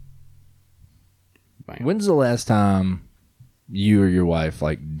Bam. When's the last time you or your wife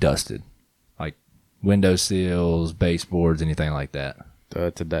like dusted, like windowsills, baseboards, anything like that?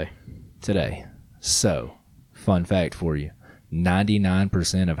 Today. Today. So, fun fact for you: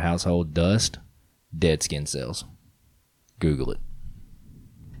 99% of household dust, dead skin cells. Google it.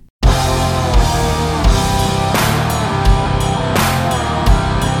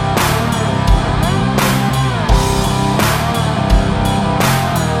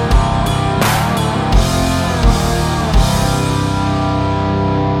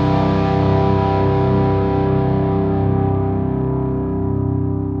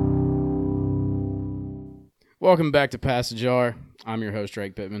 Welcome back to Pass the Jar. I'm your host,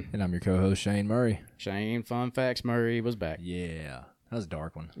 Drake Pittman. And I'm your co-host, Shane Murray. Shane, fun facts, Murray was back. Yeah. That was a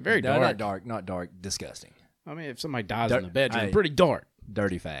dark one. Very No, dark. not dark, disgusting. I mean, if somebody dies in the bedroom, pretty dark.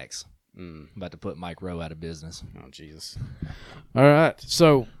 Dirty facts. About to put Mike Rowe out of business. Oh, Jesus. All right.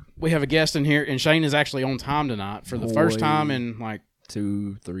 So, we have a guest in here, and Shane is actually on time tonight for the first time in,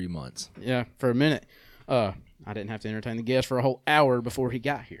 2-3 months. Yeah, for a minute. I didn't have to entertain the guest for a whole hour before he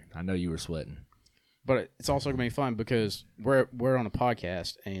got here. I know you were sweating. But it's also going to be fun because we're on a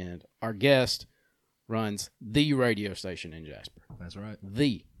podcast, and our guest runs the radio station in Jasper. That's right.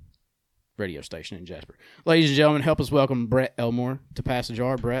 The radio station in Jasper. Ladies and gentlemen, help us welcome Brett Elmore to Pass the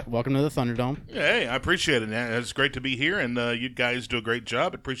Jar. Brett, welcome to the Thunderdome. Hey, I appreciate it. It's great to be here, and you guys do a great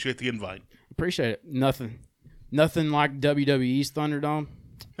job. Appreciate the invite. Appreciate it. Nothing like WWE's Thunderdome.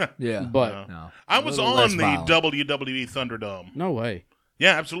 Yeah. But no. I was on the WWE Thunderdome. No way.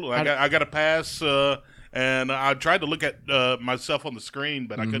 Yeah, absolutely. I got a pass, and I tried to look at myself on the screen,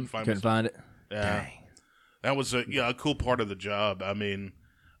 but I couldn't find Couldn't find it? Yeah. Dang. That was a cool part of the job. I mean,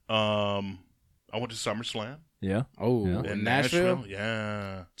 I went to SummerSlam. Yeah. Oh, Yeah. in Nashville?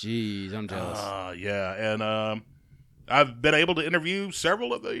 Yeah. Jeez, I'm jealous. Yeah, and I've been able to interview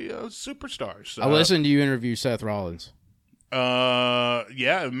several of the superstars. I listened to you interview Seth Rollins.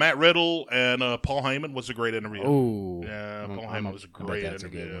 Yeah, Matt Riddle and Paul Heyman was a great interview. Oh, Yeah, Paul Heyman was a great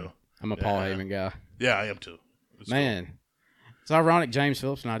interview. I'm a Paul Heyman guy. Yeah, I am too. Man, cool. It's ironic James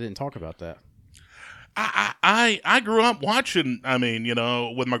Phillips and I didn't talk about that. I grew up watching,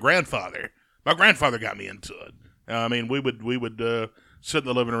 with my grandfather. My grandfather got me into it. I mean, we would sit in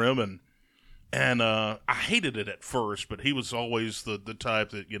the living room and I hated it at first, but he was always the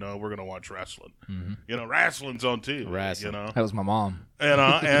type that, we're going to watch wrestling. Mm-hmm. Wrestling's on TV. Wrestling. That was my mom.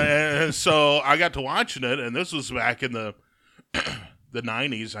 And so I got to watching it, and this was back in the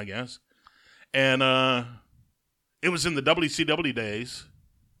 90s, I guess. And it was in the WCW days,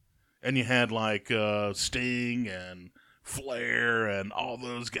 and you had Sting and Flair and all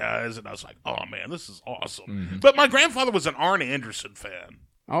those guys, and I was like, oh, man, this is awesome. Mm-hmm. But my grandfather was an Arn Anderson fan.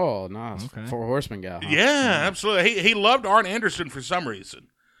 Oh, nice. Okay. Four Horsemen guy. Huh? Yeah, absolutely. He loved Arn Anderson for some reason.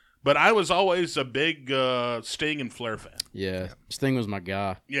 But I was always a big Sting and Flair fan. Yeah, Sting was my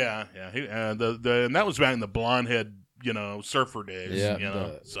guy. Yeah. And that was back in the blonde head, surfer days.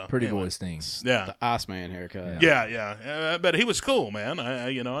 Yeah, pretty boy Sting. Yeah, the Iceman haircut. Yeah. But he was cool, man.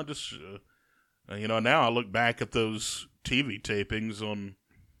 I just now I look back at those TV tapings on,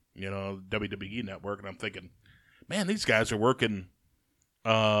 WWE Network, and I'm thinking, man, these guys are working.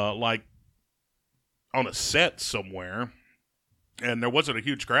 On a set somewhere, and there wasn't a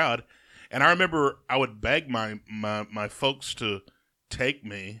huge crowd. And I remember I would beg my folks to take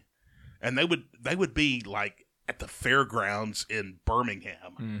me, and they would be at the fairgrounds in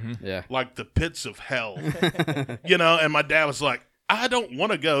Birmingham, mm-hmm. Yeah, like the pits of hell, And my dad was like, "I don't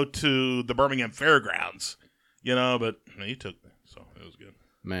want to go to the Birmingham fairgrounds, but he took me, so it was good."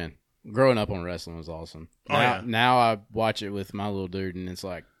 Man. Growing up on wrestling was awesome. Now I watch it with my little dude, and it's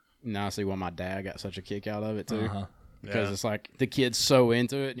now I see why my dad got such a kick out of it, too. Because it's the kid's so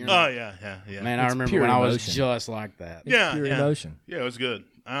into it. And you're yeah. Man, I remember when I was just like that. It's pure emotion. Yeah, it was good.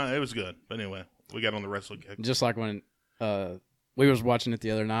 It was good. But anyway, we got on the wrestling kick. Just like when we was watching it the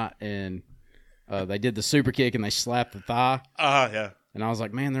other night, and they did the super kick, and they slapped the thigh. Yeah. And I was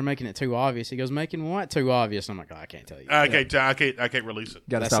like, man, they're making it too obvious. He goes, making what too obvious? I'm like, I can't tell you. I can't release it.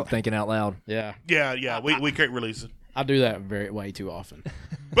 Got to stop thinking out loud. Yeah. Yeah. We can't release it. I do that way too often.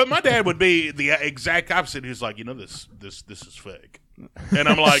 But my dad would be the exact opposite. He's like, this is fake, and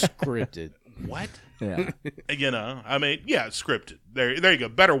I'm like, scripted. What? Yeah. Scripted. There you go.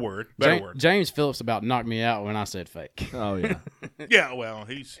 Better word. James Phillips about knocked me out when I said fake. Oh yeah. Yeah. Well,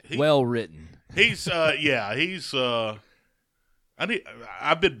 he's well written. He's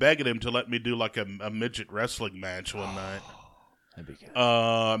I've been begging him to let me do a midget wrestling match one night. That'd be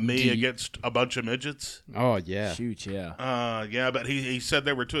good. Me against a bunch of midgets. Oh yeah. Shoot, yeah. Yeah, but he said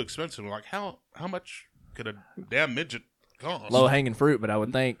they were too expensive. I'm like, how much could a damn midget cost? Low hanging fruit, but I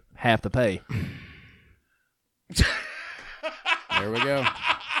would think half the pay. There we go.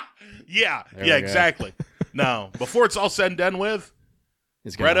 Yeah, exactly. No, before it's all said and done with,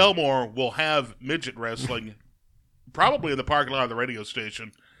 Brett Elmore will have midget wrestling probably in the parking lot of the radio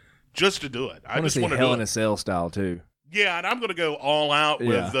station just to do it. I just want to Hell in a Cell style too. Yeah, and I'm going to go all out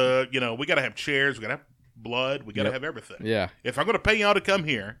with, we got to have chairs, we got to have blood, we got to have everything. Yeah. If I'm going to pay y'all to come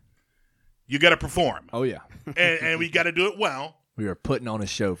here, you got to perform. Oh, yeah. and we got to do it well. We are putting on a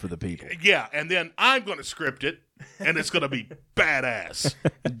show for the people. Yeah, and then I'm going to script it, and it's going to be badass.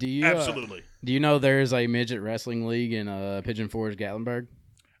 Absolutely. Do you know there's a midget wrestling league in Pigeon Forge, Gatlinburg?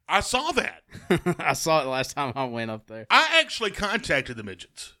 I saw that. I saw it last time I went up there. I actually contacted the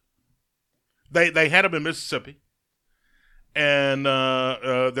midgets. They had them in Mississippi, and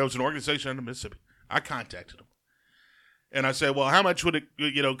there was an organization in Mississippi. I contacted them, and I said, "Well, how much would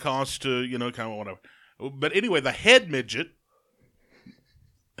it cost to kind of whatever?" But anyway, the head midget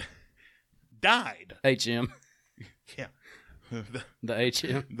died. HM. Yeah. The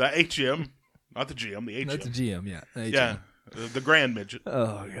HM. The HM, not the GM. The HM. That's the GM. Yeah. HM. Yeah. The grand midget.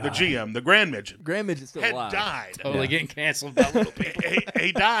 Oh, God. The GM, the grand midget. Grand midget's still had alive. died. Totally getting canceled by little people.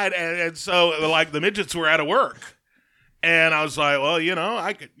 He died, and so, like, the midgets were out of work. And I was like, well,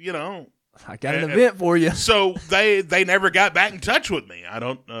 I could, I got an event for you. So they never got back in touch with me. I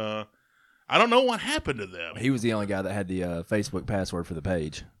don't know what happened to them. He was the only guy that had the Facebook password for the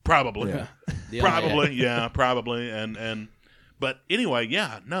page. Probably. Yeah. Probably, yeah, probably. But anyway,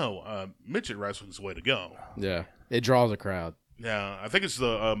 midget wrestling's the way to go. Yeah. It draws a crowd. Yeah, I think it's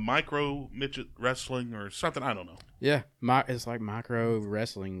the micro midget wrestling or something. I don't know. Yeah, it's like micro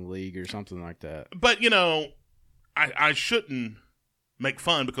wrestling league or something like that. But, I shouldn't make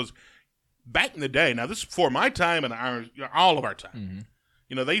fun because back in the day, now this is before my time and all of our time,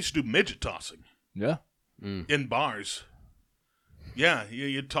 they used to do midget tossing. Yeah. In bars. Yeah,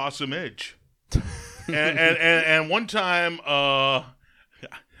 you'd toss a midge. and one time,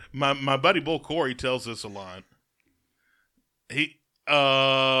 my buddy Bull Corey tells us a lot. They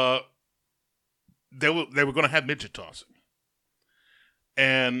were going to have midget tossing,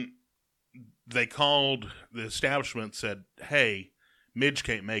 and they called the establishment and said, "Hey, Midge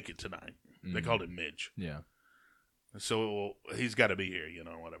can't make it tonight." They called him Midge. Yeah. So he's got to be here,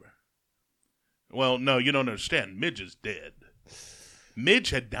 whatever. Well, no, you don't understand. Midge is dead.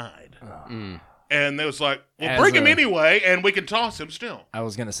 Midge had died. And they was like, well, bring him anyway, and we can toss him still. I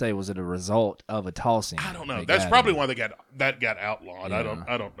was gonna say, was it a result of a tossing? I don't know. That's probably why that got outlawed. Yeah.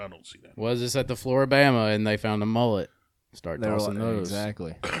 I don't see that. Was this at the Floribama and they found a mullet? Start tossing those.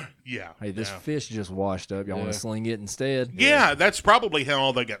 Exactly. Yeah. Hey, this fish just washed up. Y'all want to sling it instead? Yeah, that's probably how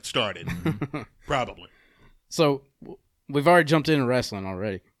all they got started. Probably. So we've already jumped into wrestling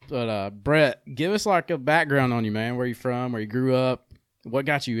already, but Brett, give us like a background on you, man. Where you from? Where you grew up? What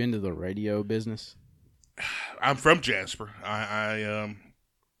got you into the radio business? I'm from Jasper. I'll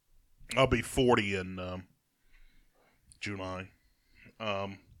be 40 in July.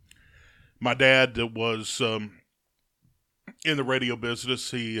 My dad was in the radio business.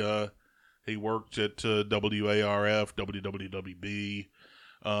 He worked at WARF, WWWB.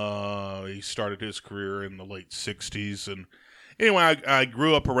 He started his career in the late 60s. And anyway, I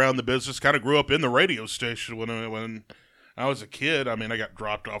grew up around the business, kind of grew up in the radio station when I was a kid. I mean, I got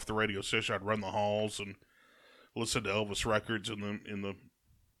dropped off the radio station. I'd run the halls and listen to Elvis records in the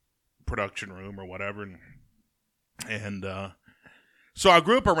production room or whatever. And so I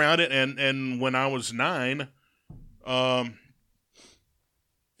grew up around it. And when I was 9,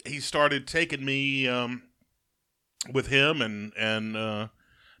 he started taking me with him and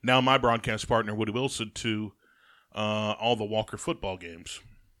now my broadcast partner, Woody Wilson, to all the Walker football games.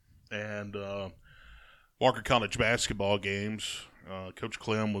 And Walker College basketball games. Coach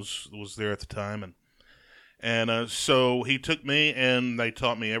Clem was there at the time, and so he took me and they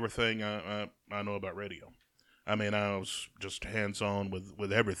taught me everything I know about radio. I mean, I was just hands on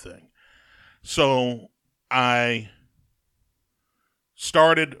with everything. So I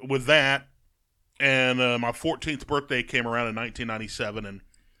started with that, and my 14th birthday came around in 1997, and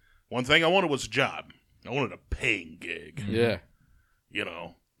one thing I wanted was a job. I wanted a paying gig. Yeah,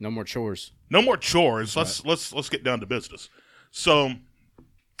 no more chores. No more chores. Right. Let's get down to business. So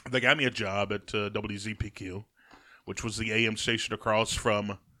they got me a job at WZPQ, which was the AM station across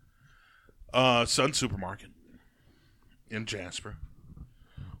from Sun Supermarket in Jasper,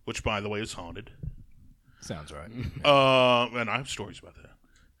 which, by the way, is haunted. Sounds right. And I have stories about that.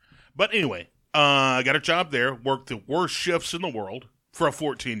 But anyway, I got a job there, worked the worst shifts in the world for a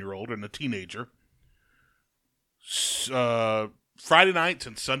 14-year-old and a teenager. Friday nights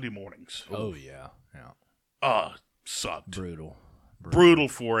and Sunday mornings. Oh, yeah. Sucked. Brutal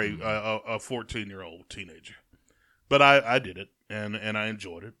for a 14-year-old teenager. But I did it, and I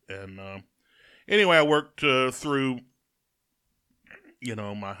enjoyed it. And anyway, I worked through,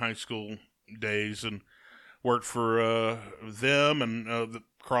 my high school days and worked for them and the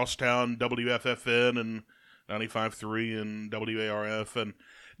Crosstown WFFN and 95.3 and WARF, and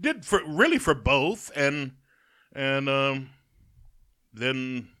did for both. And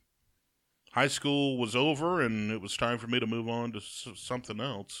then high school was over, and it was time for me to move on to something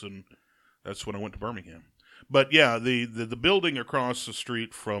else, and that's when I went to Birmingham. But yeah, the building across the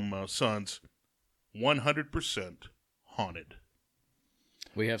street from Sun's 100% haunted.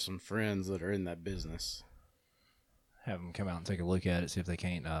 We have some friends that are in that business. Have them come out and take a look at it, see if they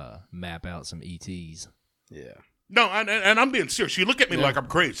can't map out some ETs. Yeah. No, and I'm being serious. You look at me like I'm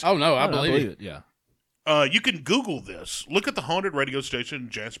crazy. Oh, no, I believe it. Yeah. You can Google this. Look at the haunted radio station in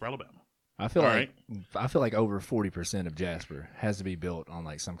Jasper, Alabama. I feel like over 40% of Jasper has to be built on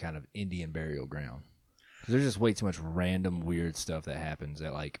like some kind of Indian burial ground. There's just way too much random weird stuff that happens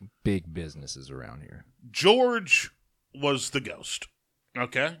at like big businesses around here. George was the ghost.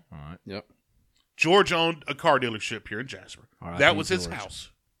 Okay? All right. Yep. George owned a car dealership here in Jasper. Right, that was his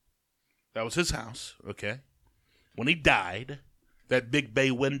house. That was his house, okay? When he died, that big bay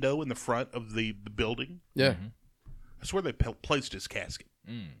window in the front of the building, yeah, that's where they placed his casket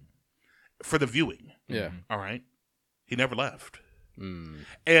for the viewing. Yeah. All right? He never left. Mm.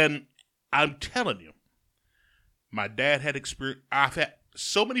 And I'm telling you, my dad had experience. I've had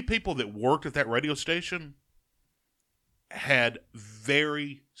so many people that worked at that radio station had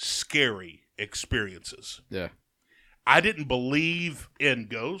very scary experiences. Yeah. I didn't believe in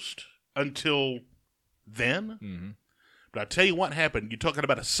ghosts until then. Mm-hmm. But I tell you what happened. You're talking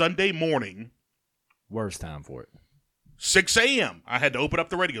about a Sunday morning. Worst time for it. 6 a.m. I had to open up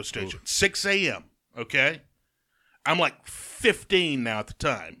the radio station. Oof. 6 a.m. Okay? I'm like 15 now at the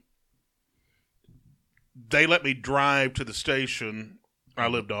time. They let me drive to the station. I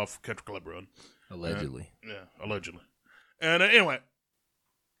lived off Country Club Road. Allegedly. Yeah, allegedly. And anyway,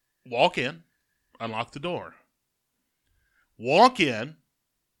 walk in, unlock the door. Walk in.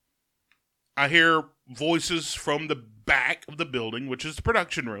 I hear voices from the back of the building, which is the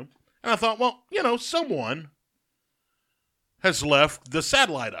production room. And I thought, well, someone has left the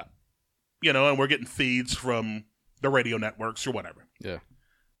satellite up. And we're getting feeds from the radio networks or whatever. Yeah.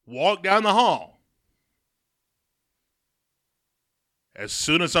 Walk down the hall. As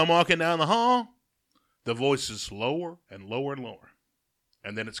soon as I'm walking down the hall, the voice is lower and lower and lower.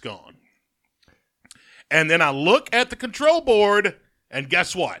 And then it's gone. And then I look at the control board, and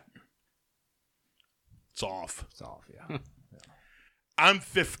guess what? It's off. It's off, yeah. I'm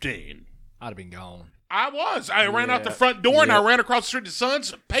 15. I'd have been gone. I was. I ran out the front door, and I ran across the street to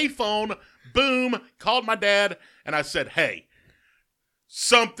Son's payphone. Boom. Called my dad, and I said, hey,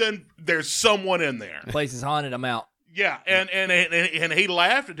 there's someone in there. The place is haunted. I'm out. Yeah, and he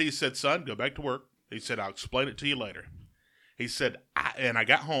laughed, and he said, son, go back to work. He said, I'll explain it to you later. He said, and I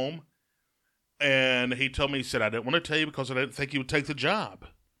got home, and he told me, he said, I didn't want to tell you because I didn't think you would take the job.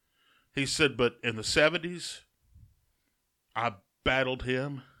 He said, but in the 70s, I battled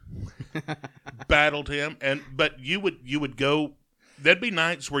him. But you would go, there'd be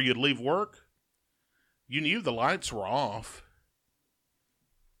nights where you'd leave work. You knew the lights were off.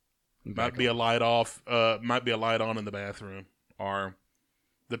 Might be a light off, might be a light on in the bathroom, or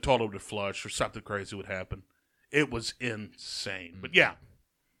the toilet would flush, or something crazy would happen. It was insane. But yeah,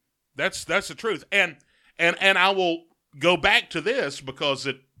 that's the truth. And I will go back to this because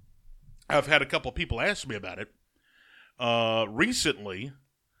I've had a couple of people ask me about it. Recently,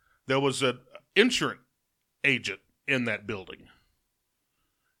 there was an insurance agent in that building.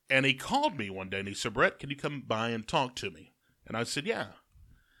 And he called me one day and he said, Brett, can you come by and talk to me? And I said, yeah.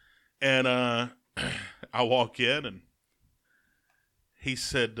 And I walk in and he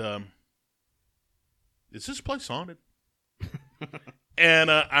said, is this place haunted? And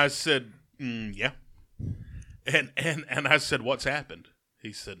I said, yeah. And I said, what's happened?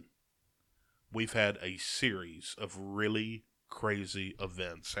 He said, we've had a series of really crazy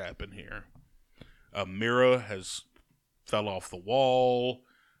events happen here. A mirror has fell off the wall,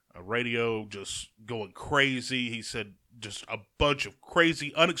 a radio just going crazy. He said just a bunch of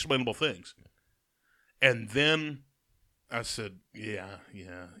crazy, unexplainable things. And then I said, yeah,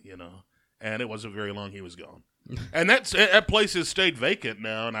 and it wasn't very long he was gone. And that place has stayed vacant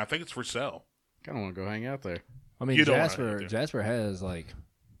now, and I think it's for sale. Kind of want to go hang out there. I mean, Jasper has like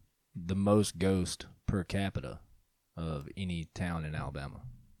the most ghost per capita of any town in Alabama.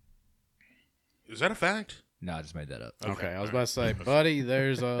 Is that a fact? No, I just made that up. Okay, I was about to say, buddy,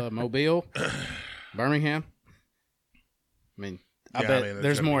 there's Mobile, Birmingham. I mean, I bet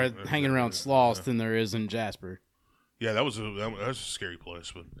there's more hanging around Sloss than there is in Jasper. Yeah, that was a scary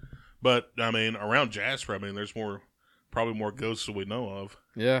place, but I mean, around Jasper, I mean, there's probably more ghosts than we know of.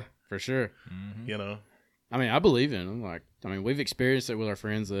 Yeah, for sure. Mm-hmm. You know, I mean, I believe in them. Like, I mean, we've experienced it with our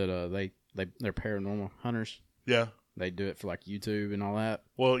friends that they're paranormal hunters. Yeah, they do it for like YouTube and all that.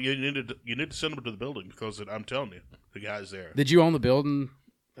 Well, you need to send them to the building because I'm telling you, the guy's there. Did you own the building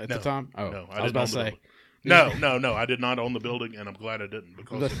at No, the time? Oh, no, I was about to say. No, I did not own the building, and I'm glad I didn't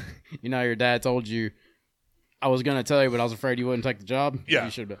because you know, your dad told you. I was gonna tell you, but I was afraid you wouldn't take the job. Yeah,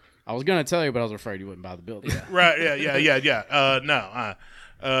 you should. I was gonna tell you, but I was afraid you wouldn't buy the building. Yeah. Right? Yeah.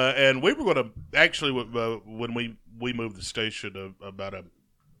 And we were going to actually when we moved the station about a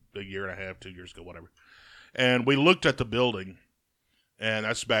year and a half, 2 years ago, whatever, and we looked at the building, and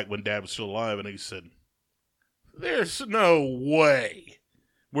that's back when Dad was still alive, and he said, "There's no way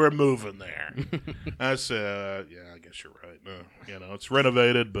we're moving there." I said, "Yeah, I guess you're right. It's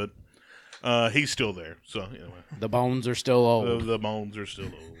renovated, but." He's still there, so anyway. The bones are still old. The bones are still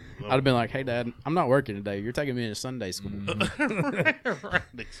old. I'd have been like, "Hey, Dad, I'm not working today. You're taking me to Sunday school." Right,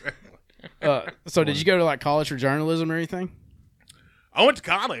 exactly. So did you go to like college for journalism or anything? I went to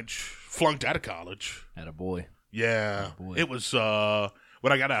college, flunked out of college. Attaboy. Yeah, Attaboy. It was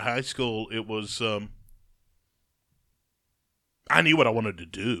when I got out of high school. It was I knew what I wanted to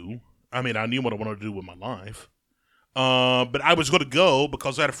do. I mean, I knew what I wanted to do with my life. But I was going to go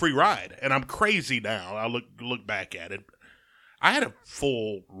because I had a free ride, and I'm crazy now. I look back at it. I had a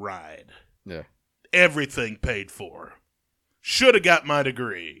full ride. Yeah, everything paid for. Should have got my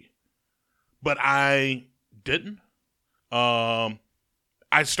degree, but I didn't. I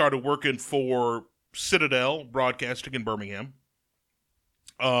started working for Citadel Broadcasting in Birmingham.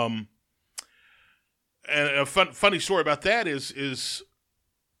 And a funny story about that is.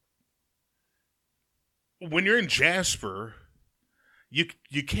 When you're in Jasper, you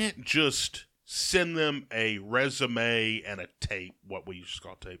can't just send them a resume and a tape, what we used to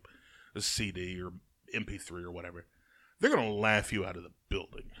call tape, a CD or MP3 or whatever. They're going to laugh you out of the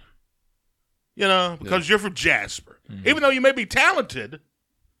building. Because you're from Jasper. Mm-hmm. Even though you may be talented,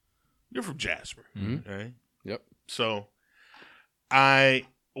 you're from Jasper. Mm-hmm. Okay? Yep. So,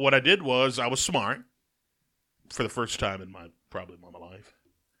 what I did was I was smart for the first time in my life.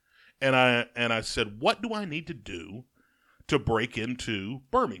 And I said, what do I need to do to break into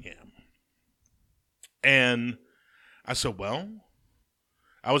Birmingham? And I said, well,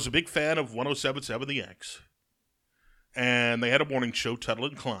 I was a big fan of 107.7 The X. And they had a morning show, Tuttle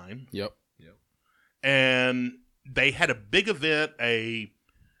and Klein. Yep. And they had a big event, a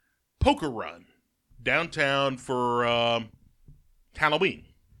poker run downtown for Halloween.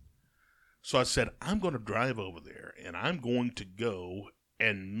 So I said, I'm going to drive over there, and I'm going to go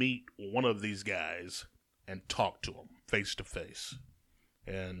and meet one of these guys and talk to them face to face.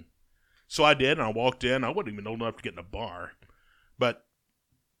 And so I did, and I walked in. I wasn't even old enough to get in a bar. But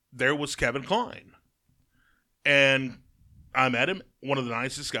there was Kevin Klein. And I met him, one of the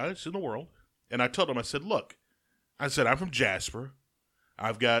nicest guys in the world. And I told him, I said, look, I'm from Jasper.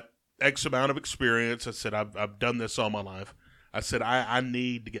 I've got X amount of experience. I said, I've done this all my life. I said, I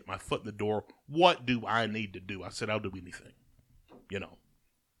need to get my foot in the door. What do I need to do? I said, I'll do anything,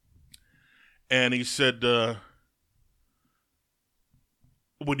 And he said,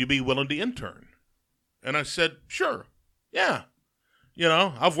 would you be willing to intern? And I said, sure. Yeah.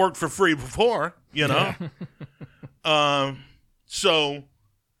 I've worked for free before, So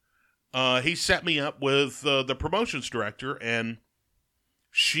he set me up with the promotions director, and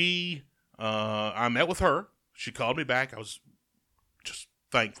I met with her. She called me back. I was just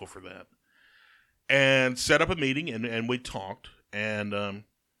thankful for that. And set up a meeting, and we talked, and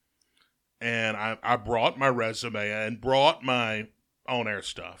I brought my resume and brought my on-air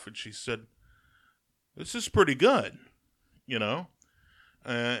stuff. And she said, this is pretty good,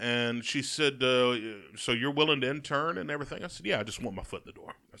 and she said, so you're willing to intern and everything? I said, yeah, I just want my foot in the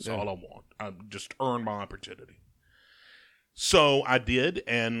door. That's all I want. I just earn my opportunity. So I did,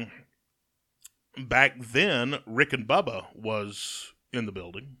 and back then, Rick and Bubba was in the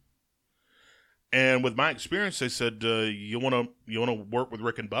building. And with my experience, they said, you want to work with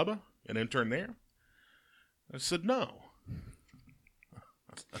Rick and Bubba and intern there? I said, no.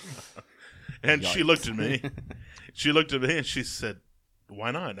 And she looked at me. And she said,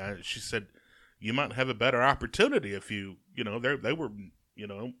 why not? She said, you might have a better opportunity if they were,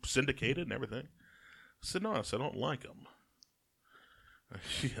 syndicated and everything. I said, no. I said, I don't like them.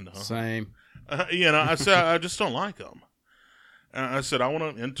 Same. I said, I just don't like them. I said, I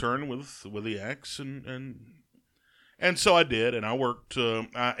want to intern with the X, and so I did, and I worked.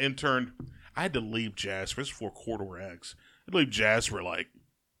 I interned. I had to leave Jasper for Corridor X. I had to leave Jasper like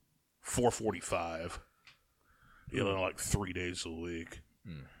 4:45. like 3 days a week,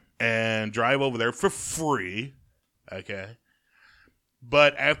 and drive over there for free. Okay.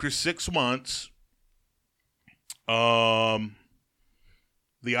 But after 6 months, the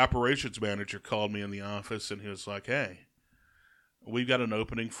operations manager called me in the office, and he was like, "Hey, we've got an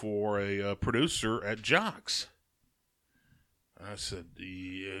opening for a producer at Jocks." I said,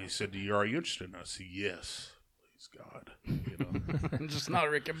 yeah. He said, "Are you interested?" And I said, "Yes, please God." Just not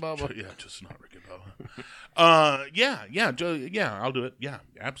Rick and Bubba. Yeah, just not Rick and Bubba. Yeah, I'll do it. Yeah,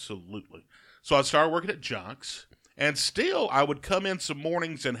 absolutely. So I started working at Jocks, and still I would come in some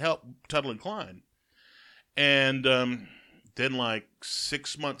mornings and help Tuttle and Klein. And then, like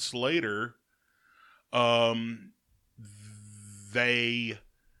 6 months later, they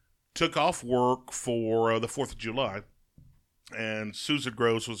took off work for the 4th of July. And Susan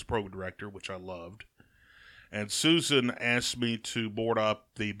Groves was the program director, which I loved. And Susan asked me to board up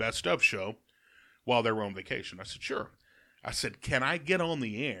the Best Of show while they were on vacation. I said, sure. I said, can I get on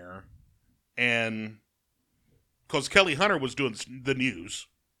the air? And because Kelly Hunter was doing the news.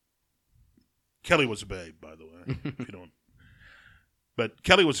 Kelly was a babe, by the way. If you don't. But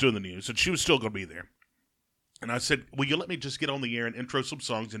Kelly was doing the news, and she was still going to be there. And I said, will you let me just get on the air and intro some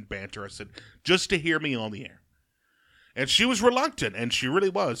songs and banter? I said, just to hear me on the air. And she was reluctant, and she really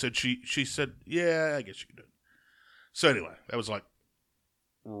was. And she said, yeah, I guess you can do it. So anyway, that was like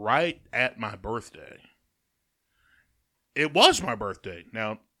right at my birthday. It was my birthday.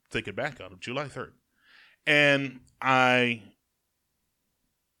 Now, thinking back on it, July 3rd. And I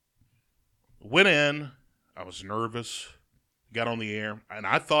went in. I was nervous. Got on the air, and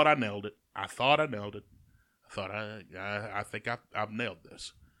I thought I nailed it. I thought I think I've nailed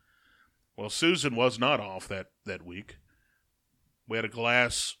this. Well, Susan was not off that week. We had a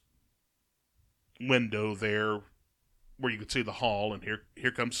glass window there where you could see the hall, and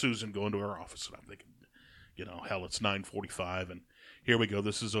here comes Susan going to her office. And I'm thinking, hell, it's 9:45, and here we go.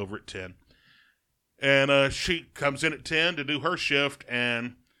 This is over at 10. And she comes in at 10 to do her shift,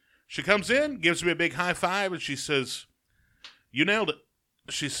 and she comes in, gives me a big high five, and she says, you nailed it.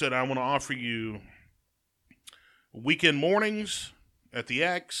 She said, I want to offer you weekend mornings at the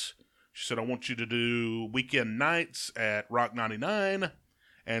X. She said, I want you to do weekend nights at Rock 99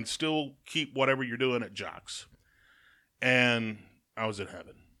 and still keep whatever you're doing at Jocks. And I was in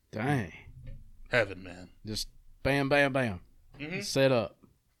heaven. Dang. Heaven, man. Just bam, bam, bam. Mm-hmm. Set up.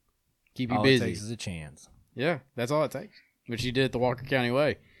 Keep you all busy. All it takes is a chance. Yeah, that's all it takes. Which you did at the Walker County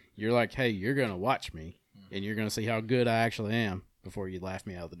Way. You're like, hey, you're going to watch me, and you're going to see how good I actually am before you laugh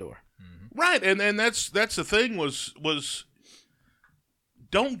me out the door. Mm-hmm. Right, and that's the thing was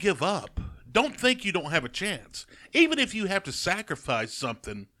don't give up. Don't think you don't have a chance. Even if you have to sacrifice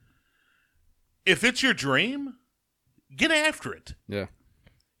something, if it's your dream, get after it. Yeah.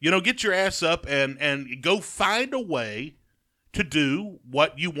 Get your ass up and go find a way to do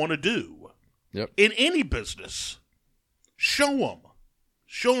what you want to do. Yep. In any business. Show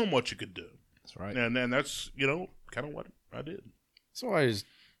them what you can do. That's right. And that's, kind of what I did. So I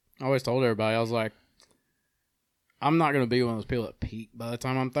always told everybody, I was like, I'm not going to be one of those people that peak by the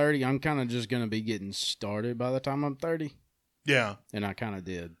time I'm 30. I'm kind of just going to be getting started by the time I'm 30. Yeah. And I kind of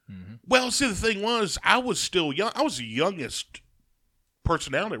did. Mm-hmm. Well, see, the thing was, I was still young. I was the youngest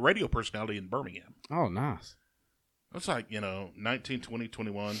radio personality in Birmingham. Oh, nice. It's like, 19, 20,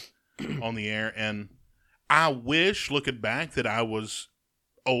 21 on the air. And I wish, looking back, that I was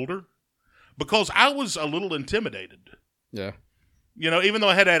older because I was a little intimidated. Yeah. Even though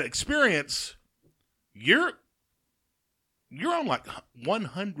I had that experience, you're on like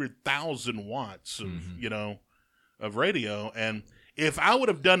 100,000 watts of, mm-hmm. Of radio. And if I would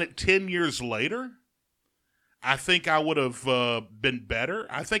have done it 10 years later, I think I would have been better.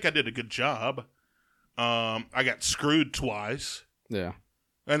 I think I did a good job. I got screwed twice. Yeah.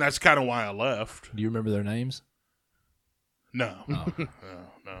 And that's kind of why I left. Do you remember their names? No. Oh.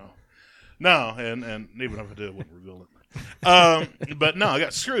 No. And even if I did, I wouldn't reveal it. But no, I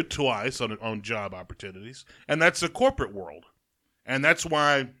got screwed twice on job opportunities, and that's the corporate world, and that's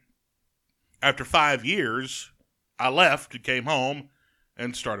why after 5 years I left and came home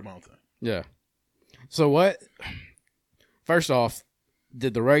and started my own thing. Yeah. So first off,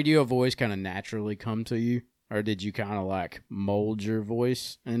 did the radio voice kind of naturally come to you, or did you kind of like mold your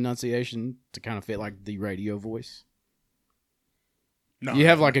voice and enunciation to kind of fit like the radio voice? No, you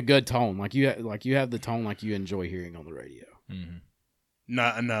have like a good tone, like you have the tone like you enjoy hearing on the radio. Mm-hmm.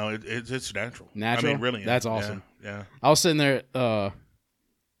 No, it's natural. Natural, I mean, really, that's awesome. Yeah. I was sitting there. I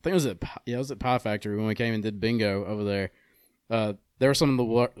think it was at Pie Factory when we came and did bingo over there. There were some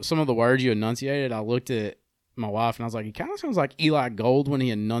of the words you enunciated. I looked at my wife and I was like, "He kind of sounds like Eli Gold when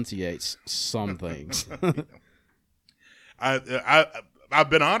he enunciates some things." I've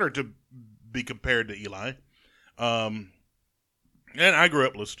been honored to be compared to Eli, and I grew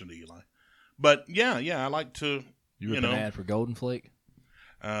up listening to Eli. But yeah, I like to. You ripping an ad for Golden Flake?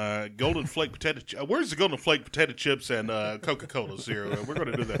 Golden Flake potato. Where's the Golden Flake potato chips and Coca-Cola Zero? We're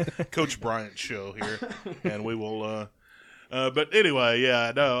going to do the Coach Bryant show here, and we will. But anyway,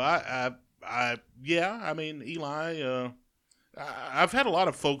 yeah, no, I mean, Eli. I've had a lot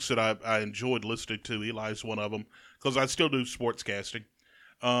of folks that I enjoyed listening to. Eli's one of them because I still do sportscasting.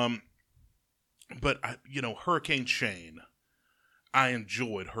 But Hurricane Shane. I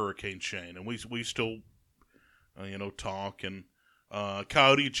enjoyed Hurricane Shane, and we still, talk and.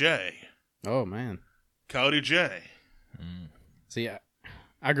 Coyote J. Oh, man. Coyote J. See,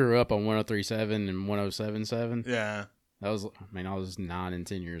 I grew up on 103.7 and 107.7. Yeah. I was 9 and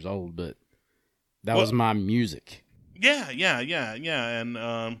 10 years old, but that was my music. Yeah.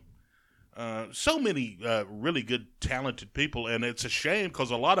 And so many really good, talented people, and it's a shame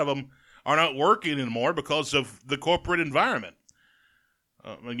because a lot of them are not working anymore because of the corporate environment.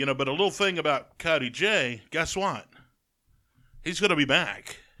 But a little thing about Coyote J, guess what? He's going to be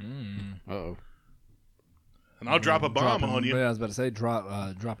back. Uh-oh. And I'll drop a bomb on you. I was about to say,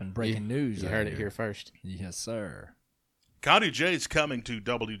 dropping breaking news. You heard it here first. Yes, sir. Coyote J's coming to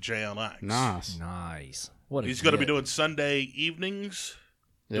WJLX. Nice. He's going to be doing Sunday evenings,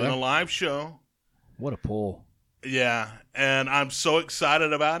 doing a live show. What a pull. Yeah, and I'm so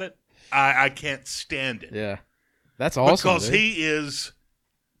excited about it. I can't stand it. Yeah. That's awesome. Because he is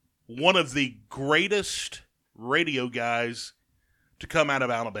one of the greatest radio guys to come out of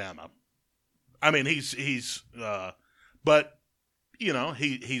Alabama. I mean, he's but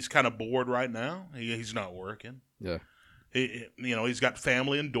he's kind of bored right now. He's not working. Yeah. He's got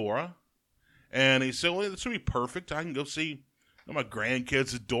family in Dora, and he said, "Well, this would be perfect. I can go see my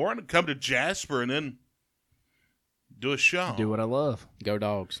grandkids at Dora and come to Jasper and then do a show. Do what I love. Go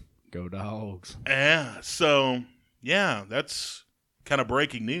Dogs. Go Dogs. Yeah. So that's kind of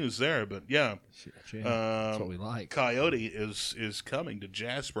breaking news there, but yeah. That's what we like. Coyote is coming to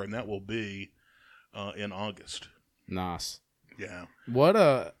Jasper, and that will be in August. Nice. Yeah. What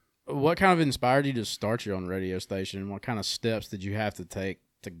kind of inspired you to start your own radio station? What kind of steps did you have to take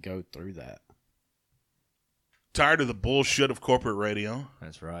to go through that? Tired of the bullshit of corporate radio.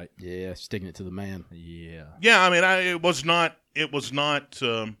 That's right. Yeah, sticking it to the man. Yeah. Yeah, I mean, it wasn't fun.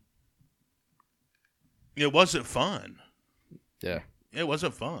 Yeah. It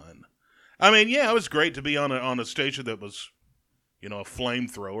wasn't fun. I mean, yeah, it was great to be on a station that was, a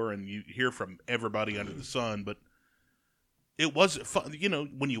flamethrower, and you hear from everybody under the sun. But it wasn't fun.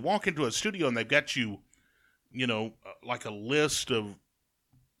 When you walk into a studio and they've got you, like a list of,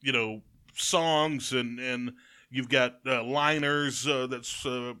 songs and you've got liners that's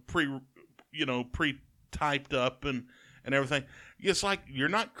pre-typed up and everything. It's like you're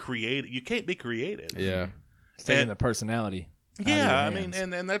not creative. You can't be creative. Yeah. It's taking the personality. Yeah, I mean,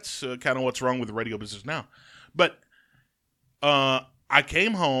 and that's kind of what's wrong with the radio business now. But I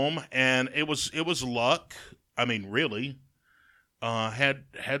came home, and it was luck. I mean, really, had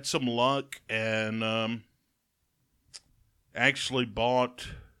some luck, and actually bought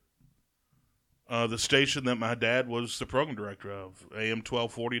the station that my dad was the program director of, AM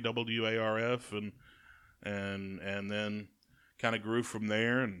 1240 WARF, and then kind of grew from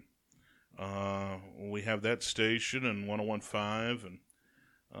there, and we have that station and 101.5, and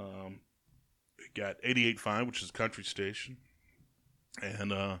got 88.5, which is a country station,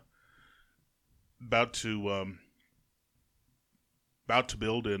 and about to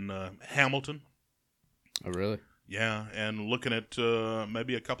build in Hamilton. Oh, really? Yeah, and looking at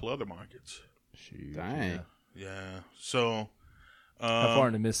maybe a couple other markets. Shoot. Dang. Yeah. So, how far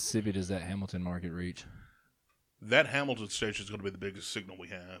into Mississippi does that Hamilton market reach? That Hamilton station is going to be the biggest signal we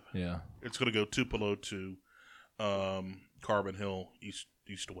have. Yeah. It's going to go Tupelo to Carbon Hill, east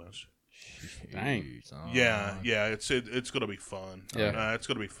to west. Dang. Yeah. It's going to be fun. Yeah. It's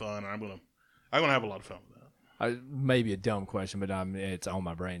going to be fun. I'm going to have a lot of fun with that. Maybe a dumb question, but it's on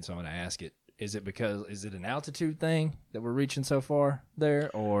my brain, so I'm going to ask it. Is it an altitude thing that we're reaching so far there,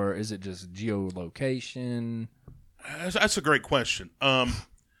 or is it just geolocation? That's a great question.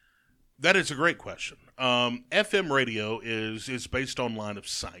 That is a great question. FM radio is based on line of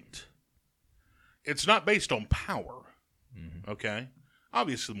sight. It's not based on power. Mm-hmm. Okay?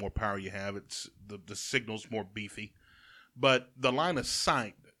 Obviously, the more power you have, it's the signal's more beefy. But the line of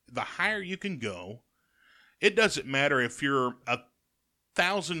sight, the higher you can go, it doesn't matter if you're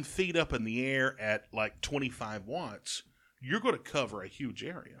 1,000 feet up in the air at like 25 watts, you're going to cover a huge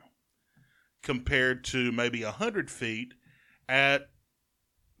area compared to maybe 100 feet at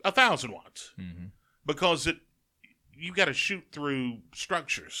 1,000 watts. Mm-hmm. Because you got to shoot through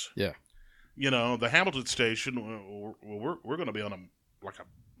structures. Yeah. You know, the Hamilton station, we're going to be on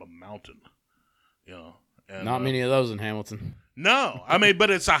a mountain. You know, and, Not many of those in Hamilton. No, I mean, but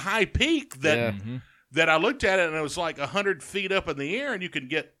it's a high peak that Yeah. that I looked at it and it was like 100 feet up in the air, and you can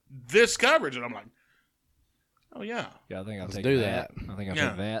get this coverage, and I'm like, oh yeah, Yeah, I think I'll Let's take do that. I think I'll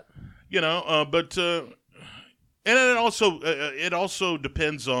take that. you know, but and it also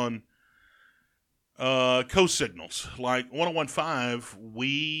depends on coast signals. Like 101.5,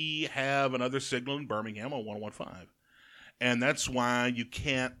 we have another signal in Birmingham on 101.5, and that's why you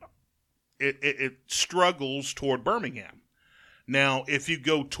can't. It struggles toward Birmingham. Now, if you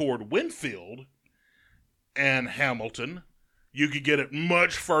go toward Winfield and Hamilton, you could get it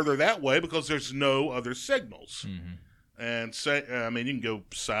much further that way because there's no other signals. Mm-hmm. And you can go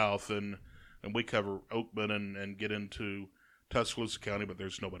south and we cover Oakman and get into Tuscaloosa County, but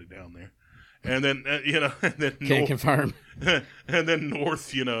there's nobody down there. And then and then Can't confirm. and then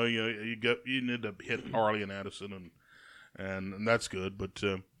north, you need to hit Harley and Addison, and that's good. But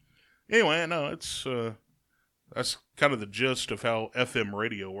anyway, no, it's that's kind of the gist of how FM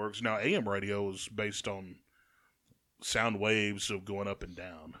radio works. Now, AM radio is based on sound waves of going up and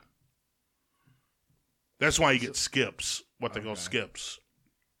down. That's why you get skips, what they call skips.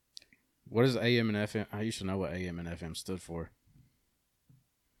 What is AM and FM? I used to know what AM and FM stood for.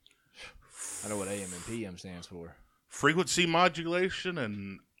 I know what AM and PM stands for. Frequency modulation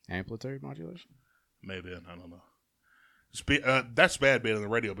and Amplitude modulation? maybe, I don't know. That's bad being in the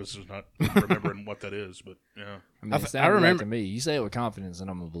radio business, not remembering what that is, but yeah. I mean, I it sounded remember- right to me. You say it with confidence, and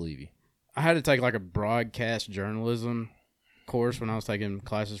I'm gonna believe you. I had to take like a broadcast journalism course when I was taking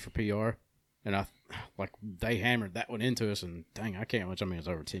classes for PR, and they hammered that one into us. And dang, I can't. Which I mean, it's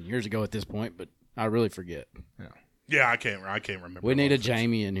over 10 years ago at this point, but I really forget. Yeah, I can't remember. We need all a this.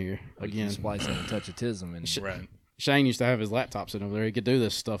 Jamie in here Like again. you splice in a touch of tism, and Right. Shane used to have his laptop sitting over there. He could do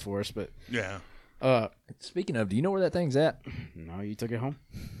this stuff for us, but Yeah. speaking of, do you know where that thing's at? no, you took it home.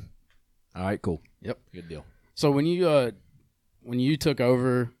 All right, cool. Yep. Good deal. So when you took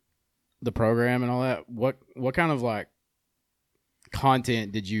over the program and all that, what kind of like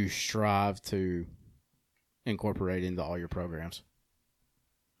content did you strive to incorporate into all your programs?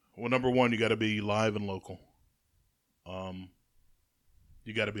 Well, number one, you got to be live and local.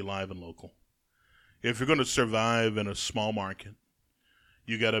 You got to be live and local. If you're going to survive in a small market,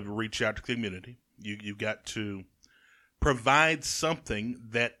 you got to reach out to the community. You got to provide something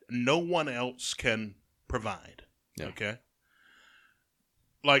that no one else can provide. Yeah. Okay.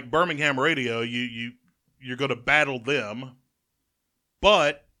 Like Birmingham radio, you're going to battle them,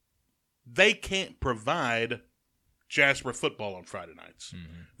 but they can't provide Jasper football on Friday nights.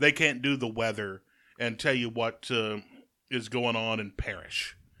 Mm-hmm. They can't do the weather and tell you what is going on in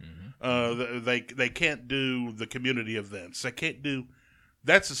Parish. Mm-hmm. They can't do the community events. They can't do.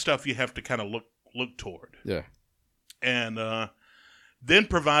 That's the stuff you have to kind of look toward. Yeah. And then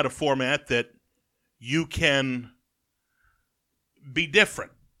provide a format that you can be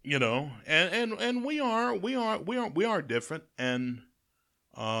different, and we are different, and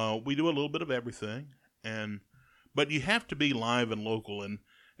we do a little bit of everything, but you have to be live and local,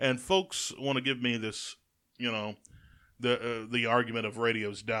 and folks want to give me this, the argument of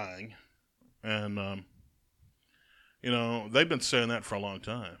radio's dying, and they've been saying that for a long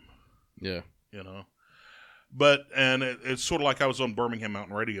time. Yeah. But it's sort of like I was on Birmingham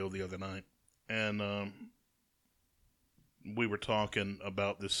Mountain Radio the other night, and we were talking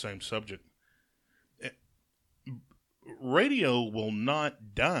about this same subject. Radio will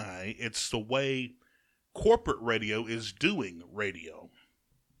not die. It's the way corporate radio is doing radio.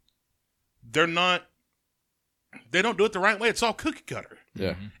 They don't do it the right way. It's all cookie cutter.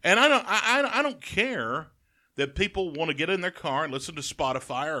 Yeah. And I don't care that people want to get in their car and listen to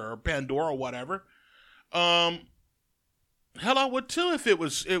Spotify or Pandora or whatever. Hell, I would too if it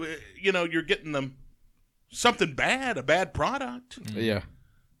was, you're getting them something bad, a bad product. Yeah.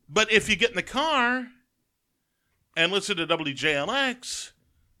 But if you get in the car and listen to WJLX,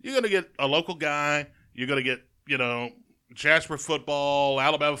 you're going to get a local guy. You're going to get, Jasper football,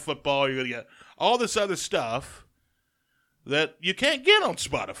 Alabama football. You're going to get all this other stuff that you can't get on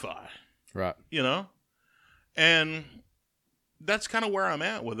Spotify. Right. And that's kind of where I'm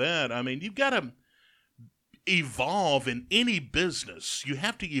at with that. I mean, you've got to evolve in any business. You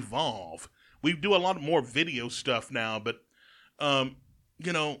have to evolve. We do a lot more video stuff now, but,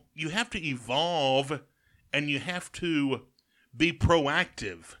 you have to evolve and you have to be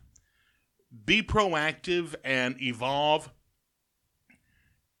proactive. Be proactive and evolve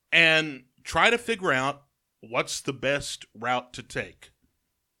and try to figure out what's the best route to take.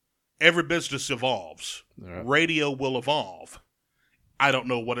 every business evolves. Right. Radio will evolve. I don't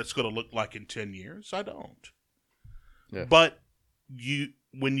know what it's going to look like in 10 years. I don't. Yeah. But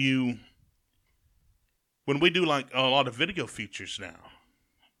when we do like a lot of video features now,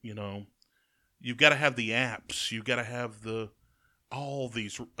 you know, you've got to have the apps. You've got to have all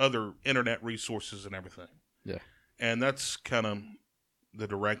these other internet resources and everything. Yeah. And that's kind of the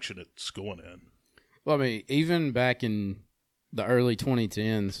direction it's going in. Well, I mean, even back in the early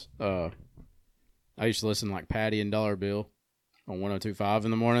 2010s, I used to listen to like Patty and Dollar Bill on 102.5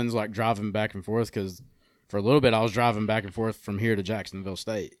 in the mornings, like driving back and forth, because for a little bit I was driving back and forth from here to Jacksonville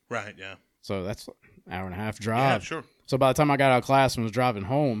State. Right, yeah. So that's an hour and a half drive. Yeah, sure. So by the time I got out of class and was driving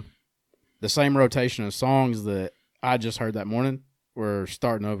home, the same rotation of songs that I just heard that morning were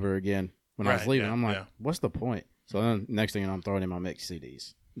starting over again when I was leaving. Yeah, I'm like, what's the point? So then next thing you know, I'm throwing in my mix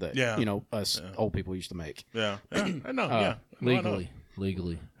CDs that, us old people used to make. Yeah, I know, yeah. Legally.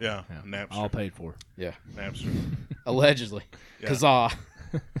 Yeah, Yeah. Napster. All paid for. Yeah. Napster. Allegedly. Yeah.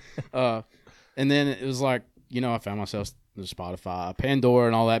 Kazaa. And then it was like, I found myself in Spotify, Pandora,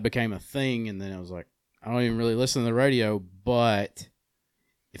 and all that became a thing. And then it was like, I don't even really listen to the radio, but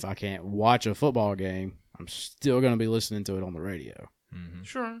if I can't watch a football game, I'm still going to be listening to it on the radio. Mm-hmm.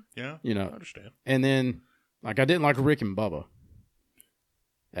 Sure, yeah. I understand. And then, like, I didn't like Rick and Bubba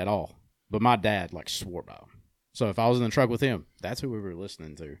at all, but my dad, like, swore by them. So if I was in the truck with him, that's who we were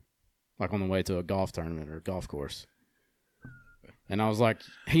listening to, like on the way to a golf tournament or golf course. And I was like,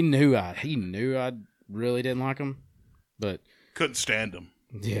 he knew I really didn't like him, but Couldn't stand them.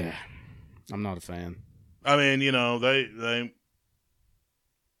 yeah, I'm not a fan. I mean, they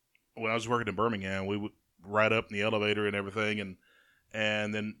when I was working in Birmingham, we would ride up in the elevator and everything,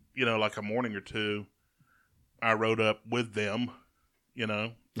 and then, like a morning or two, I rode up with them,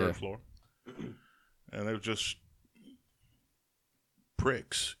 third floor. And they were just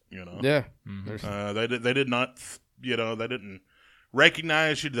pricks, Yeah. Mm-hmm. They did not, they didn't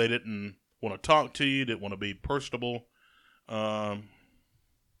recognize you. They didn't want to talk to you. Didn't want to be personable. I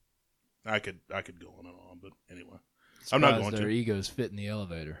could go on and on, but anyway, I'm not going their to. egos fit in the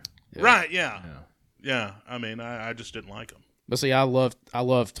elevator. Yeah. Right? Yeah. I mean, I just didn't like them. But see, I love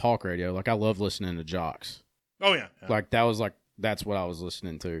talk radio. Like, I love listening to jocks. Oh yeah. Like, that's what I was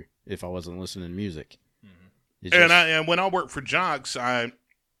listening to if I wasn't listening to music. Mm-hmm. And when I worked for Jocks, I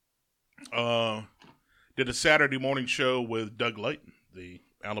did a Saturday morning show with Doug Layton, the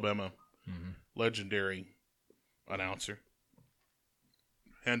Alabama legendary announcer.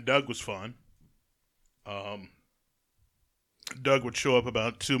 And Doug was fun. Doug would show up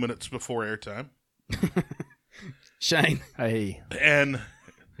about 2 minutes before airtime. Shane. Hey. And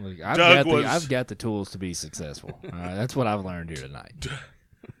look, Doug I've got the tools to be successful. That's what I've learned here tonight.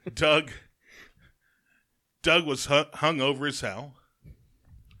 Doug was hung over as hell.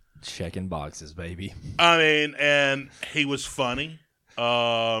 Checking boxes, baby. I mean, and he was funny.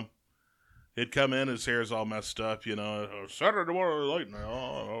 He'd come in, his hair's all messed up, Saturday morning late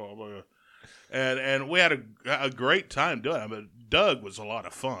now. And we had a great time doing it. But Doug was a lot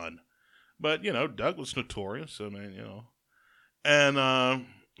of fun. But, Doug was notorious. I mean, and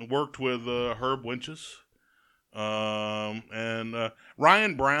worked with Herb Winches. And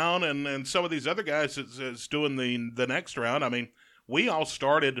Ryan Brown and some of these other guys that's doing the next round. I mean, we all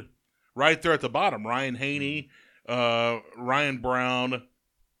started right there at the bottom. Ryan Haney, Ryan Brown,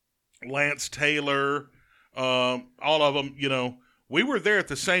 Lance Taylor, all of them, we were there at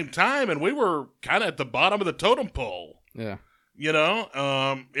the same time, and we were kind of at the bottom of the totem pole. Yeah.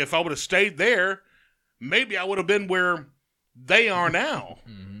 If I would have stayed there, maybe I would have been where they are now.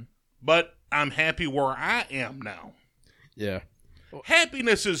 Mm-hmm. But I'm happy where I am now. Yeah.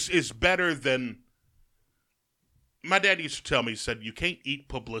 Happiness is better than... My dad used to tell me, he said, you can't eat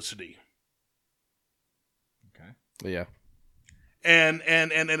publicity. Okay. Yeah. And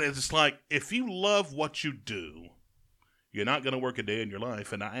it's like, if you love what you do, you're not going to work a day in your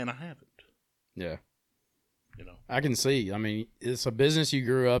life, and I haven't. Yeah. I can see. I mean, it's a business you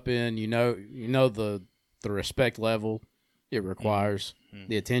grew up in. You know the respect level it requires,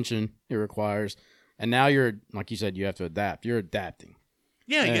 the attention it requires, and now you're, like you said, you have to adapt. You're adapting.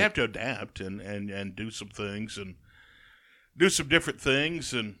 Yeah, you have to adapt and do some things and do some different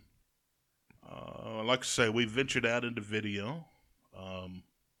things. And like I say, we ventured out into video,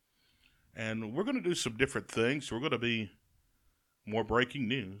 and we're going to do some different things. We're going to be more breaking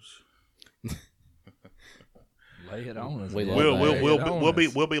news. Lay it on us.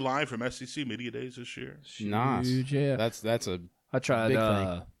 We'll be live from SEC Media Days this year. Nice. Huge, yeah. That's a I tried. big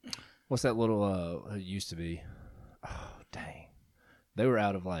thing. What's that little? It used to be. Oh dang! They were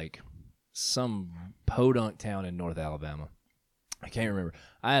out of like some podunk town in North Alabama, I can't remember.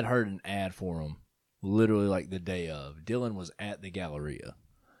 I had heard an ad for them literally like the day of. Dylan was at the Galleria,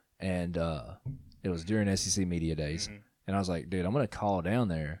 and it was during SEC Media Days. Mm-hmm. And I was like, dude, I'm going to call down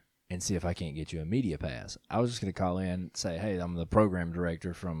there and see if I can't get you a media pass. I was just going to call in and say, hey, I'm the program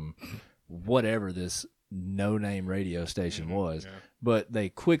director from whatever this no-name radio station was. Yeah. But they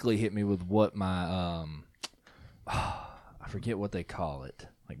quickly hit me with what my, I forget what they call it,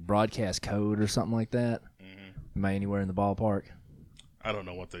 like broadcast code or something like that. Mm-hmm. Am I anywhere in the ballpark? I don't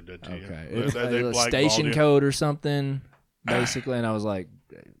know what they did to you. Okay. They station code or something, basically. And I was like,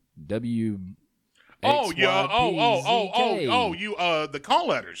 W... Oh, yeah. Oh, you, the call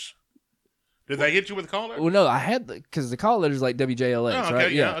letters. Did they hit you with the call letters? Well, no, I had, because the call letters like WJLX, okay,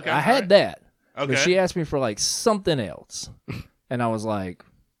 right? Yeah, okay. I had that. Okay. But she asked me for like something else. And I was like,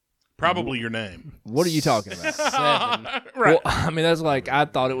 probably your name. What are you talking about? 7. Right. Well, I mean, that's like, I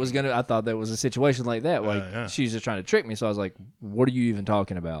thought that was a situation like that. Like, she's just trying to trick me. So I was like, what are you even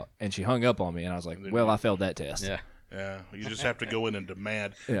talking about? And she hung up on me. And I was like, well, I failed that test. Yeah. Yeah. You just have to go in and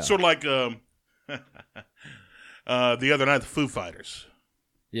demand. Yeah. Sort of like, the other night, the Foo Fighters.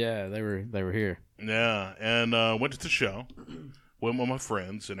 Yeah, they were here. Yeah, and went to the show, went with my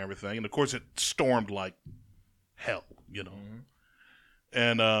friends and everything, and of course it stormed like hell, you know.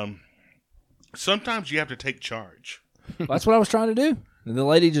 Mm-hmm. And sometimes you have to take charge. Well, that's what I was trying to do, and the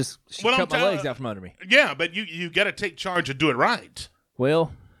lady just cut my legs out from under me. Yeah, but you got to take charge and do it right.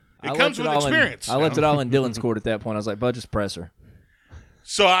 Well, it comes with experience. I left it all in Dylan's court at that point. I was like, "Bud, just press her."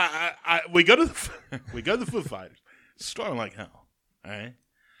 So we go to the Foo Fighters. Storming like hell. All right.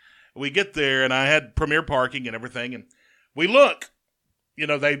 We get there, and I had premier parking and everything, and we look. You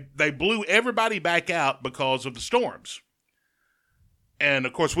know, they blew everybody back out because of the storms. And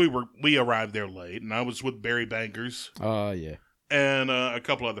of course, we arrived there late, and I was with Barry Bankers. Oh yeah. And a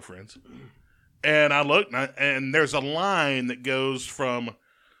couple other friends. And I looked, and there's a line that goes from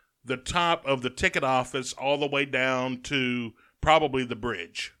the top of the ticket office all the way down to probably the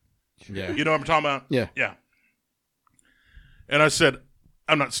bridge. Yeah. You know what I'm talking about? Yeah. Yeah. And I said,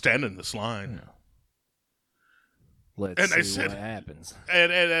 I'm not standing in this line. No. Let's see what happens.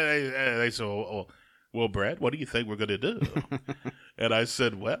 And they said, well, Brad, what do you think we're going to do? And I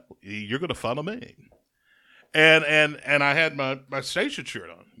said, well, you're going to follow me. And I had my station shirt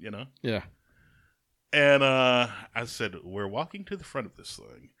on, you know? Yeah. And I said, we're walking to the front of this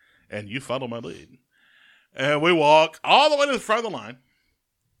thing, and you follow my lead. And we walk all the way to the front of the line.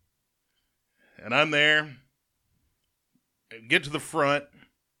 And I'm there. Get to the front.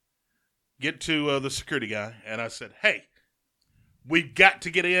 Get to the security guy. And I said, hey, we've got to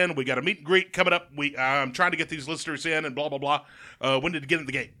get in. We got a meet and greet coming up. I'm trying to get these listeners in and blah, blah, blah. When did you get in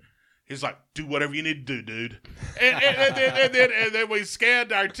the gate? He's like, do whatever you need to do, dude. And then we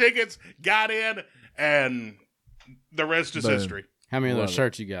scanned our tickets, got in, and the rest is history. How many of those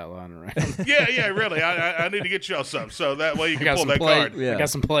shirts you got lying around? Yeah, really. I need to get y'all some, so that way you can pull that card. Yeah. I got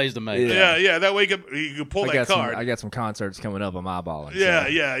some plays to make. Yeah. That way you can pull that card. I got some concerts coming up. I'm eyeballing.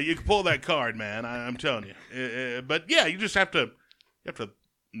 Yeah. You can pull that card, man. I'm telling you. But yeah, you just have to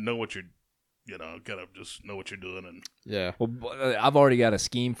know what you're, gotta just know what you're doing. And yeah. Well, I've already got a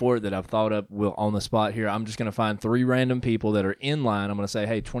scheme for it that I've thought up on the spot here. I'm just gonna find 3 random people that are in line. I'm gonna say,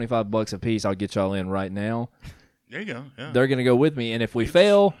 hey, $25 a piece. I'll get y'all in right now. There you go. Yeah. They're going to go with me, and if we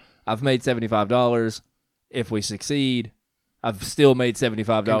fail, I've made $75. If we succeed, I've still made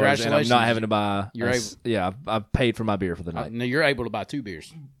 $75, and I'm not having to buy. I've paid for my beer for the night. No, you're able to buy 2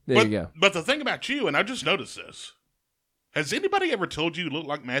 beers. There you go. But the thing about you, and I just noticed this, has anybody ever told you look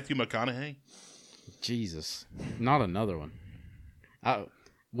like Matthew McConaughey? Jesus, not another one.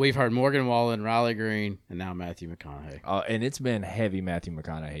 We've heard Morgan Wallen, Riley Green, and now Matthew McConaughey. And it's been heavy Matthew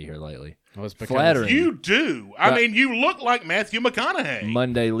McConaughey here lately. Well, it's flattering. You do. I mean, you look like Matthew McConaughey.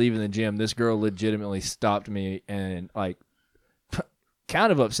 Monday, leaving the gym, this girl legitimately stopped me and,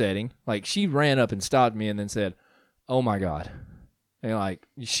 kind of upsetting. Like, she ran up and stopped me and then said, oh, my God. And,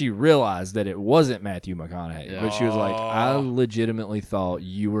 she realized that it wasn't Matthew McConaughey. Yeah. But she was like, I legitimately thought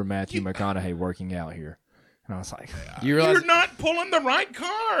you were Matthew McConaughey working out here. And I was like, you're not pulling the right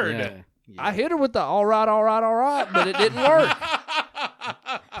card. Yeah. I hit her with the all right, but it didn't work.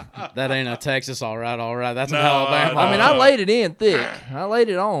 That ain't a Texas all right. That's an Alabama. I mean, I laid it in thick. I laid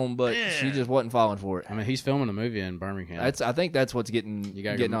it on, but she just wasn't falling for it. I mean, he's filming a movie in Birmingham. I think that's what's getting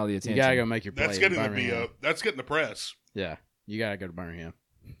all the attention. You gotta go make your play. That's getting the press. Yeah, you gotta go to Birmingham.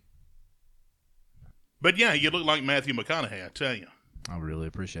 But yeah, you look like Matthew McConaughey. I tell you. I really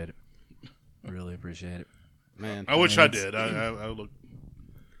appreciate it. Man, I wish I did. I look.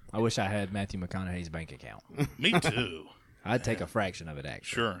 I wish I had Matthew McConaughey's bank account. Me too. I'd take a fraction of it,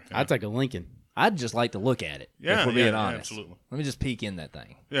 actually. Sure. Yeah. I'd take a Lincoln. I'd just like to look at it. Yeah, if we're being yeah, honest. absolutely. Let me just peek in that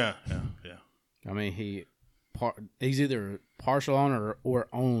thing. Yeah. I mean, he's either partial owner or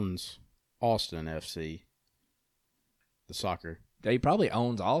owns Austin FC, the soccer. Yeah, he probably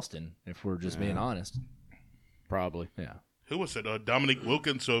owns Austin, if we're just being honest. Probably. Yeah. Who was it? Dominique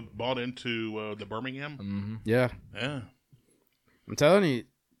Wilkins bought into the Birmingham. Mm-hmm. Yeah. Yeah. I'm telling you,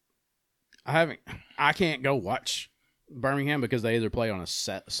 I can't go watch Birmingham because they either play on a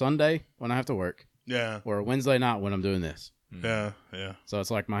Sunday when I have to work Yeah. or a Wednesday night when I'm doing this. Yeah. So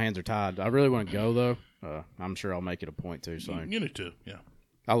it's like my hands are tied. I really want to go, though. I'm sure I'll make it a point to soon. You need to. Yeah.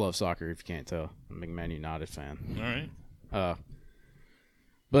 I love soccer, if you can't tell. I'm a big Man United fan. All right.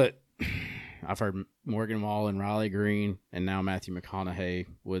 But I've heard Morgan Wallen, Riley Green, and now Matthew McConaughey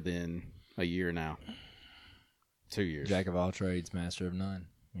within a year now. 2 years. Jack of all trades, master of none.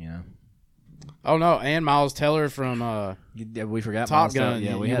 Yeah. Oh, no, and Miles Teller from We forgot Top Miles Teller. Gun.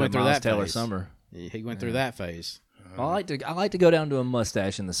 Yeah, we You had went a through Miles that Teller phase. summer. he went through that phase. I like to go down to a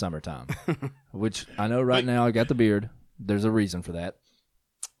mustache in the summertime, which I know right now I got the beard. There's a reason for that.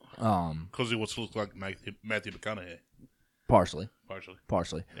 Because he wants to look like Matthew McConaughey. Partially.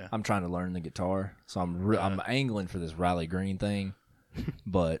 Yeah. I'm trying to learn the guitar, so I'm angling for this Riley Green thing,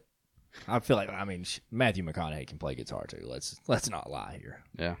 but I feel like Matthew McConaughey can play guitar too. Let's not lie here.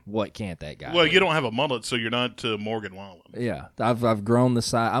 Yeah. What can't that guy? Well, do? you don't have a mullet, so you're not Morgan Wallen. Yeah, I've grown the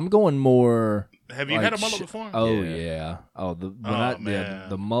side. I'm going more. Have you had a mullet before? Oh Yeah. yeah. Oh Man.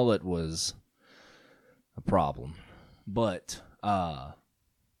 the mullet was a problem, but I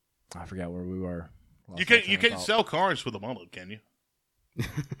forgot where we were. You can't sell cars with a mullet, can you?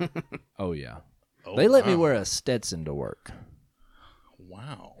 Oh yeah. Oh, They let me wow. wear a Stetson to work.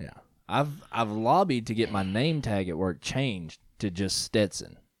 Wow. Yeah. I've lobbied to get my name tag at work changed to just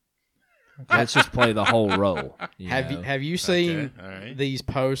Stetson. Let's just play the whole role. Have you seen all right. these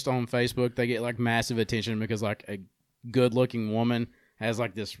posts on Facebook? They get like massive attention because like a good looking woman has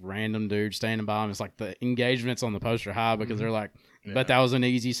like this random dude standing by him. It's like the engagements on the post are high because they're like, bet that was an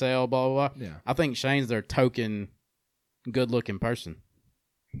easy sale, blah, blah, blah. Yeah. I think Shane's their token good looking person.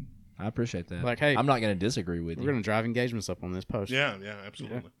 I appreciate that. Like, hey, I'm not going to disagree with We're you. going to drive engagements up on this post. Yeah,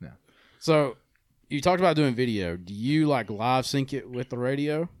 absolutely. Yeah. So you talked about doing video. Do you like live sync it with the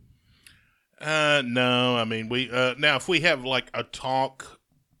radio? No, I mean we now if we have like a talk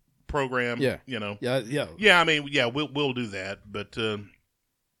program, Yeah. you know, Yeah. I mean, yeah, we'll do that, but of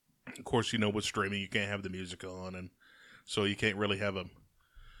course, with streaming you can't have the music on, and so you can't really have a.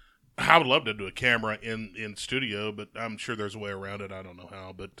 I would love to do a camera in studio, but I'm sure there's a way around it. I don't know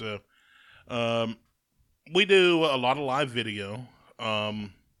how, but we do a lot of live video. I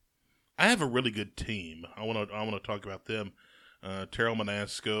have a really good team. I want to talk about them. Terrell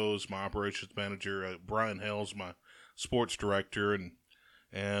Manasco is my operations manager. Brian Hell's my sports director, and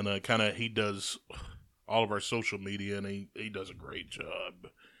kind of he does all of our social media, and he does a great job.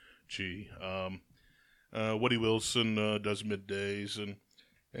 Woody Wilson does middays,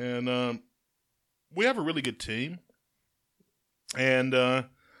 and we have a really good team, and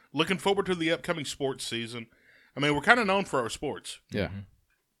looking forward to the upcoming sports season. I mean, we're kind of known for our sports. Yeah.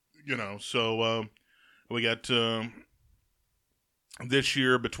 So we got this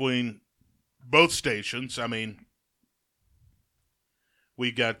year between both stations. I mean,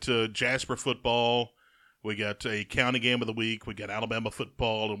 we got Jasper football, we got a county game of the week, we got Alabama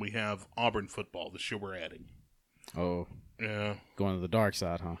football, and we have Auburn football this year we're adding. Oh, Yeah. going to the dark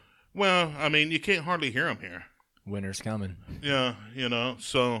side, huh? Well, I mean, you can't hardly hear them here. Winter's coming. Yeah,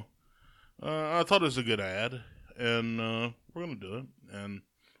 so I thought it was a good ad, and we're going to do it, and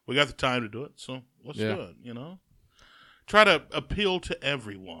we got the time to do it, so let's do it, Try to appeal to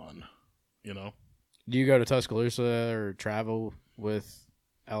everyone, Do you go to Tuscaloosa or travel with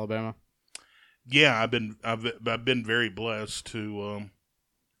Alabama? Yeah, I've been very blessed to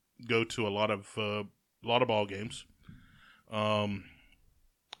go to a lot of ball games.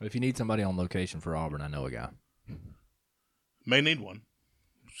 If you need somebody on location for Auburn, I know a guy. May need one,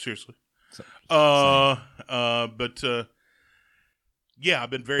 seriously. But yeah,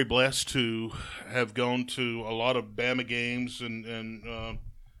 I've been very blessed to have gone to a lot of Bama games and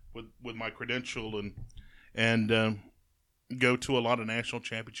with my credential and go to a lot of national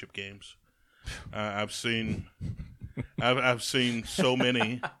championship games. I've seen so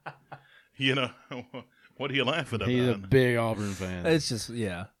many. What are you laughing about? He's a big Auburn fan. It's just,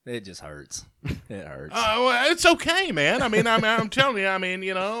 it just hurts. It hurts. Well, it's okay, man. I mean, I'm telling you. I mean,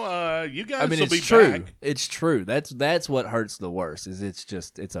 you guys will it's be true. back. It's true. That's what hurts the worst.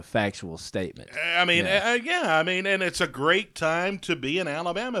 It's a factual statement. I mean, I mean, and it's a great time to be an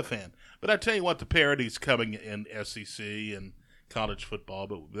Alabama fan. But I tell you what, the parity's coming in SEC and college football,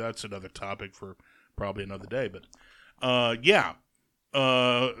 but that's another topic for probably another day. But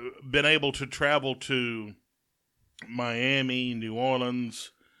been able to travel to Miami, New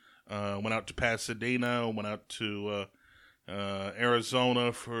Orleans, went out to Pasadena, went out to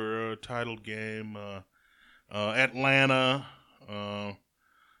Arizona for a title game, Atlanta.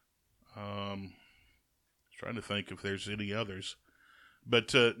 Trying to think if there's any others,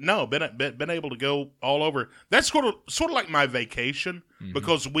 but no, been able to go all over. That's sort of like my vacation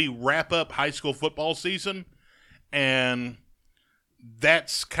because we wrap up high school football season, and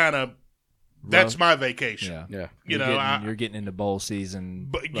that's my vacation. Yeah. You're getting into bowl season.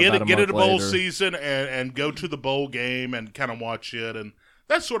 But get into bowl season and go to the bowl game and kind of watch it, and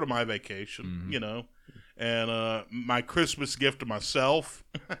that's sort of my vacation, And my Christmas gift to myself,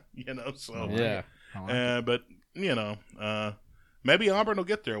 So Yeah. but maybe Auburn will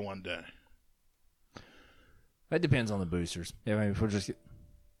get there one day. That depends on the boosters. Yeah, I mean, if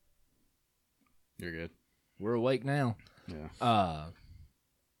You're good. we're awake now. Yeah.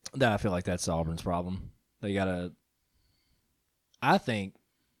 I feel like that's Auburn's problem. They gotta. I think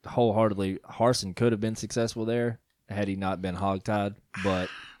wholeheartedly, Harsin could have been successful there had he not been hogtied, but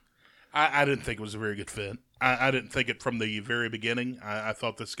I didn't think it was a very good fit. I didn't think it from the very beginning. I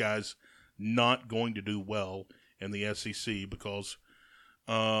thought this guy's not going to do well in the SEC because,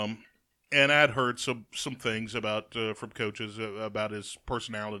 and I'd heard some things about from coaches about his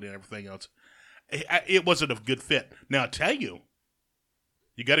personality and everything else. It wasn't a good fit. Now I tell you,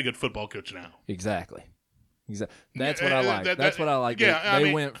 you got a good football coach now. Exactly. That's what I like. That's what I like. Yeah,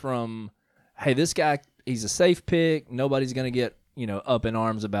 they went from, hey, this guy, he's a safe pick. Nobody's going to get up in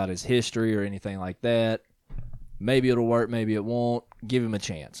arms about his history or anything like that. Maybe it'll work. Maybe it won't. Give him a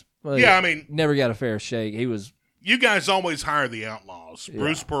chance. Well, never got a fair shake. He was. You guys always hire the outlaws,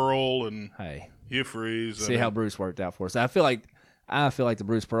 Bruce Pearl and Hugh Freeze. See how Bruce worked out for us. I feel like the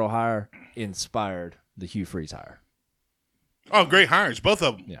Bruce Pearl hire inspired the Hugh Freeze hire. Oh, great hires, both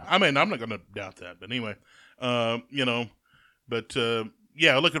of them. Yeah. I mean, I'm not going to doubt that. But anyway,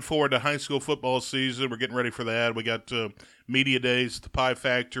 looking forward to high school football season. We're getting ready for that. We got media days at the Pie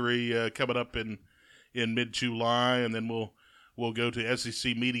Factory coming up in mid-July, and then we'll go to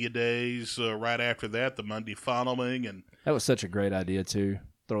SEC media days right after that, the Monday following. And that was such a great idea too,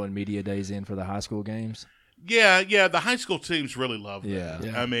 throwing media days in for the high school games. Yeah, the high school teams really love that.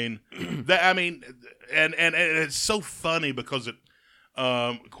 Yeah. I mean, and it's so funny because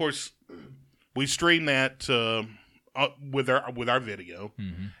of course, we stream that with our video,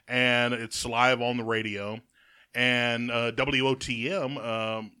 and it's live on the radio, and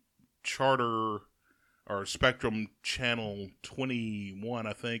WOTM Charter or Spectrum Channel 21,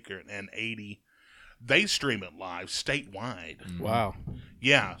 I think, and 80, they stream it live statewide. Wow.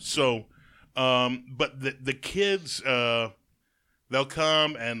 Yeah, so. But the kids, they'll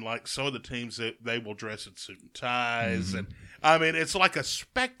come and like some of the teams they will dress in suit and ties, and I mean it's like a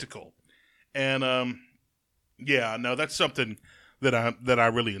spectacle, and that's something that I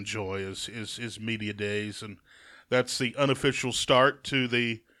really enjoy is media days, and that's the unofficial start to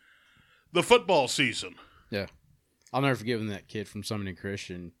the football season. Yeah, I'll never forget when that kid from Summoning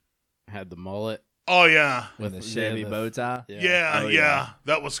Christian had the mullet. Oh yeah, with the Chevy bow tie. Yeah,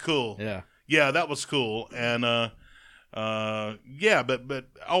 that was cool. Yeah, that was cool, and but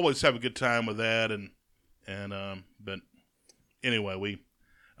always have a good time with that, and but anyway, we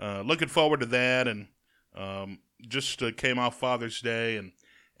looking forward to that, and just came off Father's Day,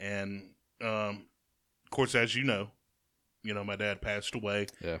 and of course, as you know, my dad passed away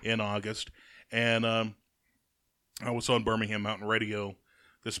in August, and I was on Birmingham Mountain Radio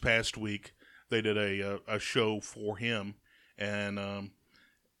this past week. They did a show for him, and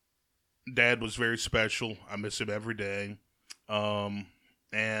Dad was very special. I miss him every day. And,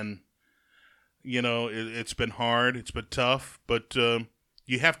 it's been hard. It's been tough. But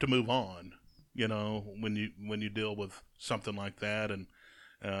you have to move on, when you deal with something like that. And,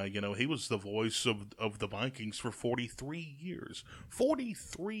 he was the voice of the Vikings for 43 years.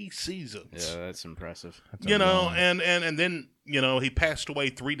 43 seasons. Yeah, that's impressive. And then, he passed away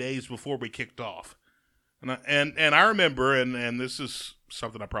 3 days before we kicked off. And I remember, and this is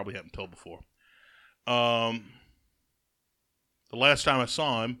something I probably haven't told before. The last time I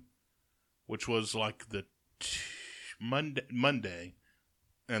saw him, which was like the Monday,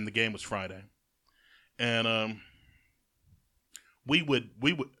 and the game was Friday, and we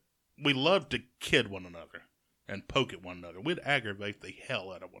loved to kid one another and poke at one another. We'd aggravate the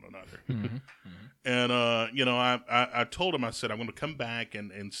hell out of one another. And I told him, I said, I'm going to come back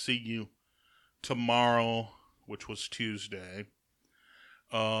and see you tomorrow, which was Tuesday,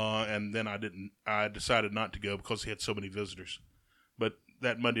 and then I decided not to go because he had so many visitors. But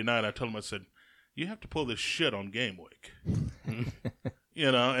that Monday night, I told him, I said, you have to pull this shit on game week.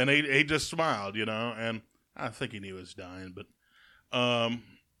 And he just smiled, and I think he knew he was dying, but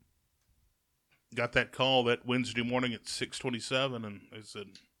got that call that Wednesday morning at 6:27, and they said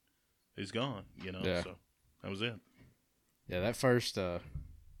he's gone, Yeah. So that was it. Yeah, that first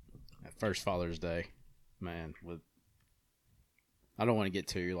Father's Day, man, I don't want to get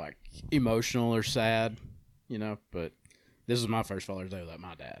too like emotional or sad, but this was my first Father's Day without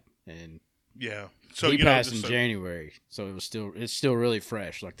my dad, and yeah, so he passed in January, so it's still really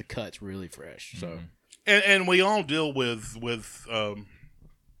fresh, like the cut's really fresh. So, and we all deal with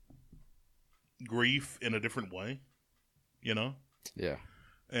grief in a different way, Yeah,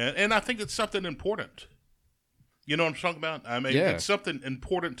 and I think it's something important. You know what I'm talking about? I mean, It's something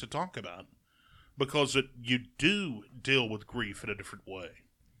important to talk about because you do deal with grief in a different way.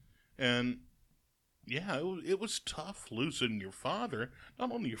 And, yeah, it was tough losing your father.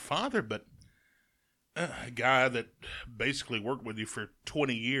 Not only your father, but a guy that basically worked with you for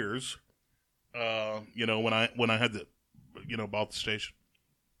 20 years, when I had bought the station.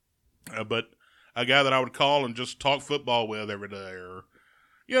 But a guy that I would call and just talk football with every day or,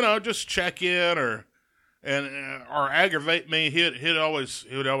 just check in or aggravate me. He would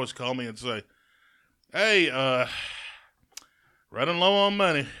always call me and say, "Hey, running low on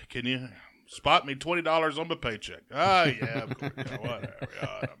money. Can you spot me $20 on my paycheck?" "Oh yeah, of course. Yeah, whatever.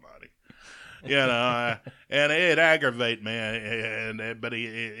 God almighty." And it'd aggravate me. But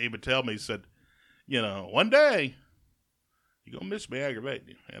he would tell me, he said, "One day you're gonna miss me aggravating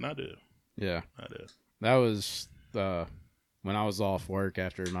you," and I do. Yeah, I do. That was when I was off work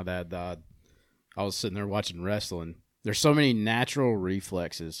after my dad died. I was sitting there watching wrestling. There's so many natural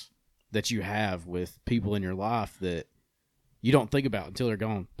reflexes that you have with people in your life that you don't think about until they're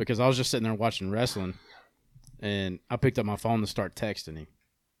gone. Because I was just sitting there watching wrestling, and I picked up my phone to start texting him,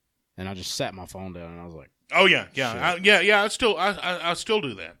 and I just sat my phone down, and I was like, "Oh yeah. I still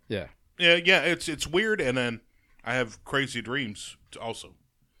do that." Yeah. Yeah. It's weird, and then I have crazy dreams also.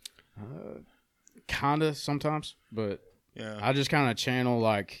 Kinda sometimes, but yeah, I just kind of channel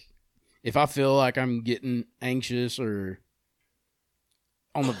like. If I feel like I'm getting anxious or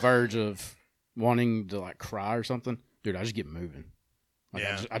on the verge of wanting to like cry or something, dude, I just get moving. Like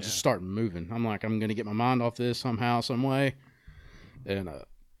I just start moving. I'm like, I'm gonna get my mind off this somehow, some way, and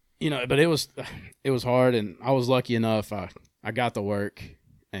but it was hard, and I was lucky enough. I got to work,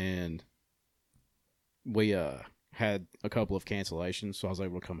 and we had a couple of cancellations, so I was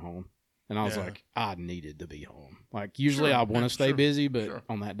able to come home. And I was like, I needed to be home. Like, usually I want to stay busy, but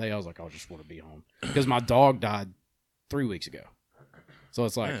on that day I was like, I just want to be home. Because my dog died 3 weeks ago. So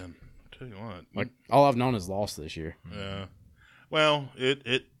it's like, man, I'll tell you what. Like, all I've known is loss this year. Yeah. Well,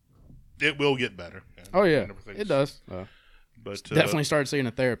 it will get better. Oh, yeah. It does. But definitely start seeing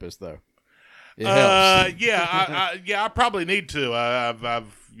a therapist, though. It helps. I probably need to. I've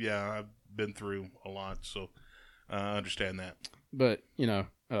been through a lot, so I understand that. But,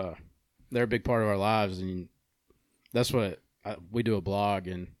 they're a big part of our lives, and that's what we do a blog,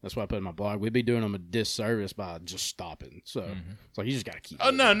 and that's what I put in my blog. We'd be doing them a disservice by just stopping. So it's like you just got to keep.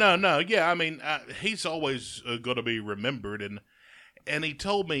 Oh no. Yeah, I mean, he's always going to be remembered, and he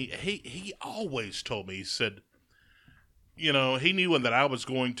told me he always told me, he said, he knew that I was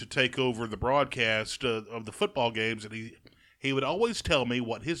going to take over the broadcast of the football games, and he would always tell me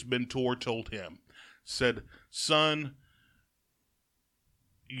what his mentor told him. Said, "Son,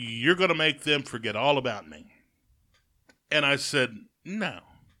 you're going to make them forget all about me." And I said, "No.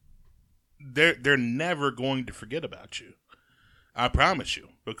 They're never going to forget about you. I promise you,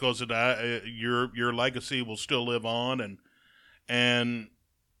 because your legacy will still live on, and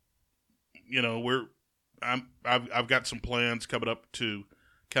I've got some plans coming up to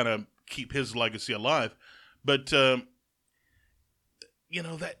kind of keep his legacy alive, but that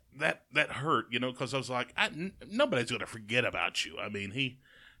hurt, because I was like, nobody's going to forget about you. I mean,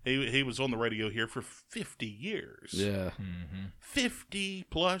 he was on the radio here for 50 years. Yeah. 50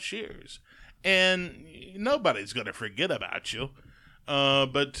 plus years. And nobody's going to forget about you.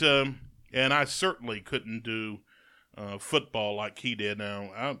 But I certainly couldn't do football like he did.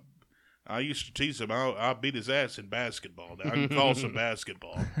 Now, I used to tease him. I beat his ass in basketball. Now, I can call some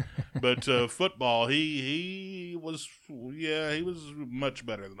basketball. But football, he was much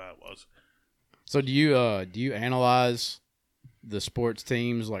better than I was. So do you analyze the sports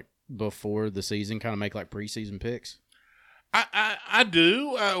teams like before the season, kind of make like preseason picks? I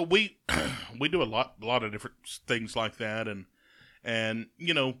do. We do a lot of different things like that, and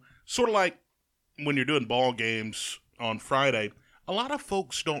sort of like when you're doing ball games on Friday, a lot of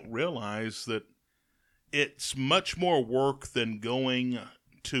folks don't realize that it's much more work than going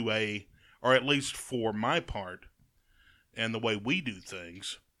to or at least for my part, and the way we do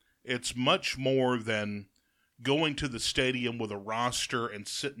things, it's much more than going to the stadium with a roster and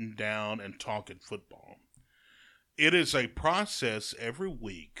sitting down and talking football. It is a process every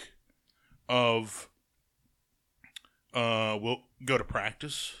week of we'll go to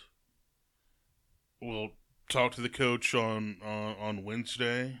practice. We'll talk to the coach on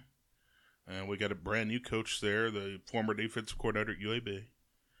Wednesday. And we got a brand new coach there, the former defensive coordinator at UAB.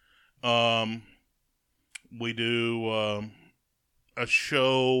 We do a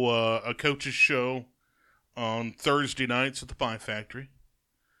show, a coach's show on Thursday nights at the Pie Factory.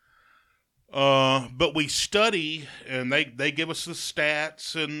 But we study, and they give us the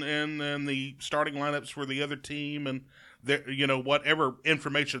stats and the starting lineups for the other team and whatever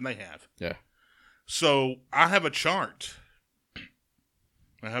information they have. Yeah. So I have a chart.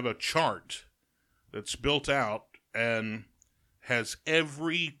 That's built out and has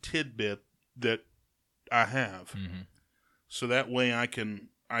every tidbit that I have. Mm-hmm. So that way I can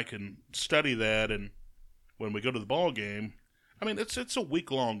study that, and when we go to the ball game, I mean it's a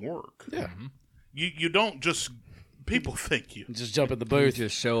week-long work. Yeah. Mm-hmm. You don't just people think you Just jump in the You booth.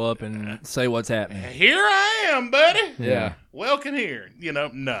 just show up and say what's happening. here I am, buddy. Yeah. Welcome here.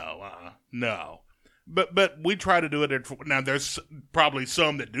 No. But we try to do it. Now, there's probably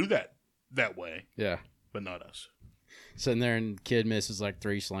some that do that way, Yeah. but not us. Sitting there and kid misses like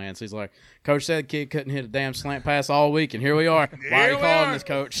 3 slants. He's like, Coach said the kid couldn't hit a damn slant pass all week, and here we are. Why are you we calling are. this,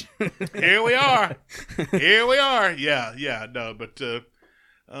 Coach? Here we are. Here we are. Yeah. No, but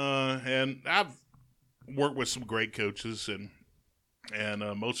and I've worked with some great coaches, and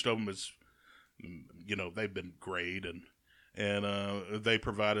most of them is, they've been great, and they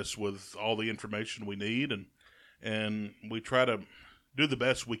provide us with all the information we need, and we try to do the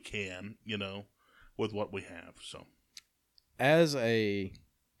best we can, with what we have. So, As a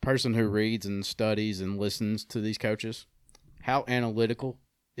person who reads and studies and listens to these coaches, how analytical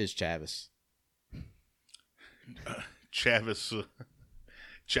is Chavis? Chavis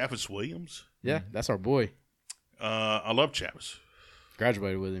Williams. Yeah, that's our boy. I love Chavis.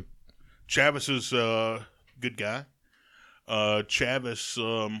 Graduated with him. Chavis is a good guy. Chavis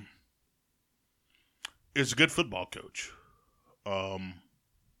is a good football coach.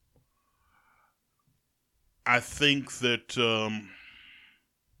 I think that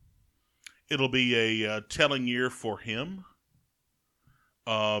it'll be a telling year for him.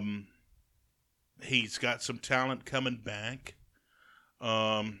 He's got some talent coming back.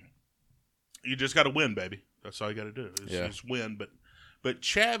 You just got to win, baby. That's all you got to do is win. But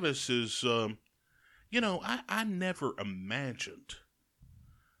Chavis is, I never imagined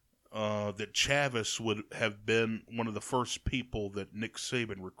that Chavis would have been one of the first people that Nick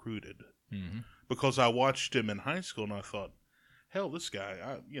Saban recruited. Mm-hmm. Because I watched him in high school and I thought, hell, this guy,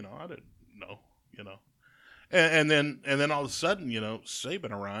 I didn't know, And then all of a sudden,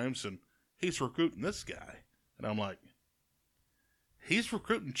 Saban arrives and he's recruiting this guy. And I'm like, he's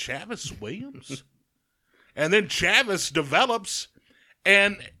recruiting Chavis Williams? And then Chavis develops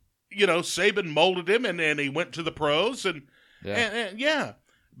and, Saban molded him and he went to the pros and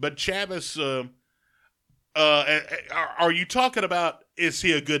But Chavis, are you talking about, is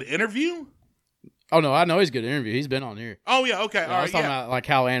he a good interview? Oh, no, I know he's a good interview. He's been on here. Oh, yeah, okay. I was talking about like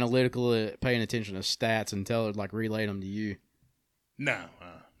how analytical, paying attention to stats and like relay them to you. No.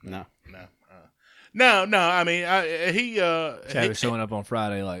 No. I mean, Chavis showing up on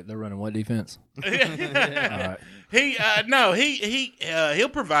Friday like they're running what defense? All right. He'll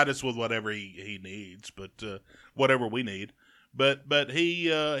provide us with whatever he needs, but whatever we need. But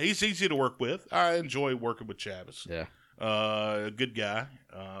he's easy to work with. I enjoy working with Chavis. Yeah. Good guy.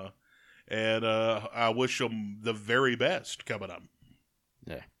 And I wish him the very best coming up.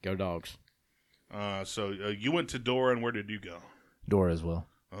 Yeah. Go Dogs. So you went to Dora, and where did you go? Dora as well.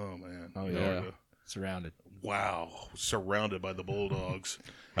 Oh man. Oh, yeah. Surrounded. Wow, surrounded by the Bulldogs.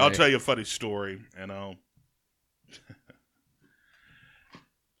 Right. I'll tell you a funny story, and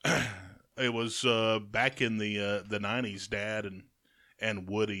it was back in the 90s. Dad and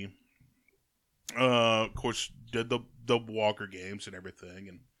Woody, of course, did the Walker games and everything.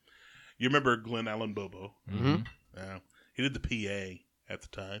 And you remember Glenn Allen Bobo? Mm-hmm. He did the PA at the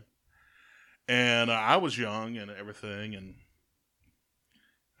time, and I was young and everything. And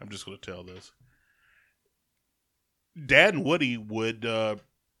I'm just going to tell this. Dad and Woody would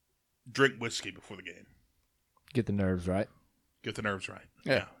drink whiskey before the game. Get the nerves right. Get the nerves right.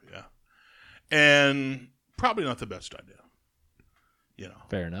 Yeah. Yeah. And probably not the best idea.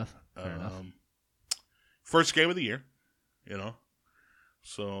 Fair enough. First game of the year,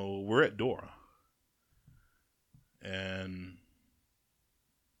 So we're at Dora. and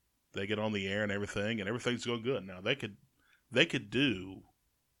they get on the air and everything's going good. Now they could do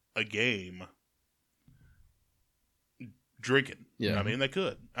a game drinking. Yeah. I mean, they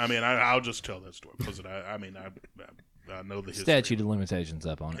could. I mean, I'll just tell that story because I know the history. Statute of limitations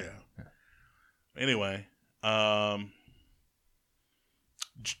up on it. Yeah. Anyway,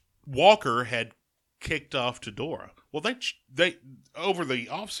 Walker had kicked off to Dora. Well, they over the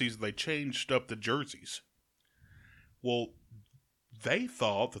offseason they changed up the jerseys. Well, they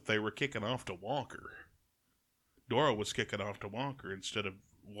thought that they were kicking off to Walker. Dora was kicking off to Walker instead of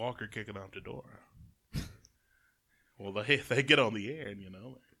Walker kicking off to Dora. Well, they get on the air, and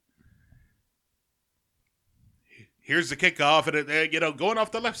here's the kickoff, and going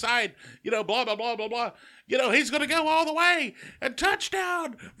off the left side, blah blah blah blah blah. He's going to go all the way and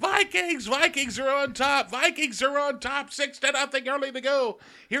touchdown, Vikings. Vikings are on top. 6-0 early to go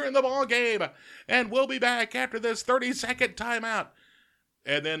here in the ball game, and we'll be back after this 30-second timeout.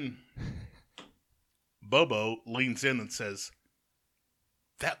 And then Bobo leans in and says,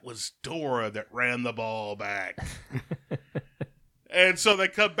 "That was Dora that ran the ball back." And so they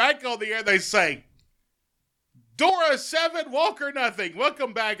come back on the air. They say, "Dora 7, Walker nothing.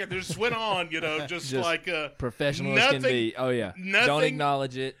 Welcome back." And they just went on, just like professional as can be. Oh yeah, don't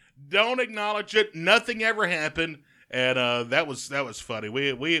acknowledge it. Don't acknowledge it. Nothing ever happened, and that was funny.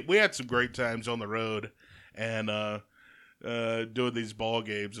 We had some great times on the road, and doing these ball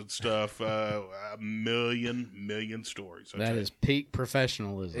games and stuff. A million stories. That is peak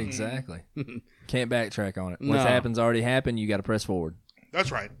professionalism. Exactly. Can't backtrack on it. What No. happens already happened. You got to press forward. That's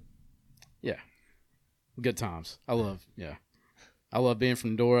right. Yeah. Good times. I love being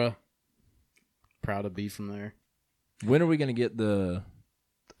from Dora. Proud to be from there. When are we going to get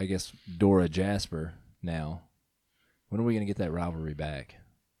Dora Jasper now? When are we going to get that rivalry back?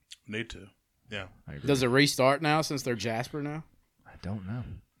 Need to. Yeah. I agree. Does it restart now since they're Jasper now? I don't know.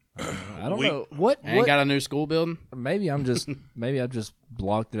 I don't know. What? Ain't got a new school building? Maybe I just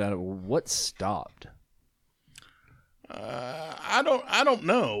blocked it out. What stopped? I don't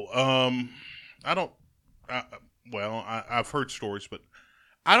know. I've heard stories, but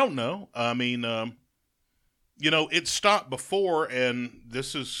I don't know. I mean, it stopped before, and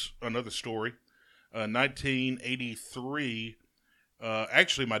this is another story. 1983.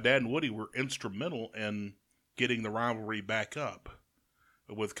 Actually, my dad and Woody were instrumental in getting the rivalry back up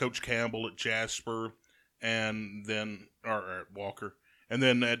with Coach Campbell at Jasper, and then or at Walker, and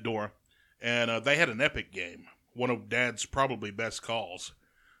then at Dora, and they had an epic game. One of Dad's probably best calls.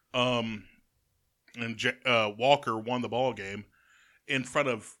 And Walker won the ball game in front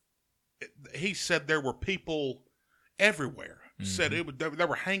of. He said there were people everywhere. Mm-hmm. Said they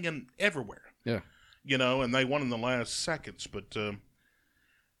were hanging everywhere. Yeah, and they won in the last seconds. But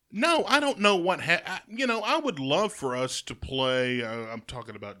no, I don't know what. I would love for us to play. I'm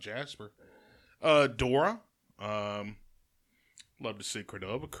talking about Jasper, Dora. Love to see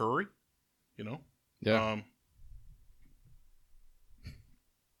Cordova, Curry. Yeah.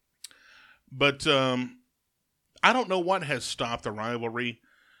 But I don't know what has stopped the rivalry.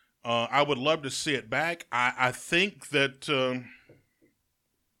 I would love to see it back. I think that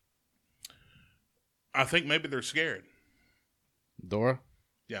I think maybe they're scared. Dora?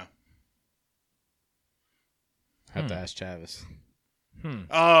 Yeah. Have to ask Chavis.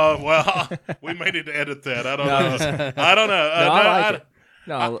 Well, we may need to edit that. I don't know. I don't know. I like it.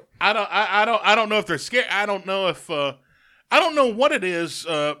 No, I don't know if they're scared. I don't know if I don't know what it is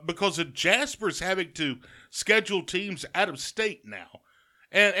because of Jasper's having to schedule teams out of state now,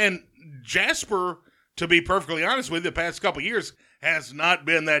 and Jasper, to be perfectly honest with you, the past couple of years has not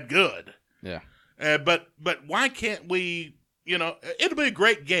been that good. Yeah. But why can't we? It'll be a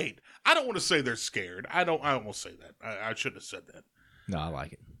great gate. I don't want to say they're scared. I won't say that. I shouldn't have said that. No, I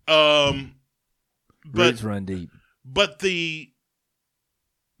like it. But Roots run deep. But the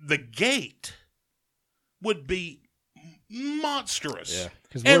gate would be monstrous. Yeah.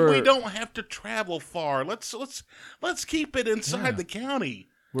 And we don't have to travel far. Let's keep it inside the county.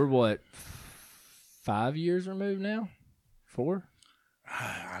 We're what, 5 years removed now? 4?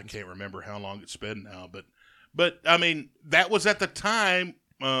 I can't remember how long it's been now, but I mean that was at the time,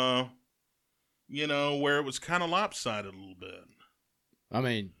 where it was kind of lopsided a little bit. I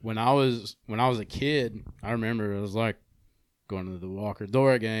mean, when I was a kid, I remember it was like going to the Walker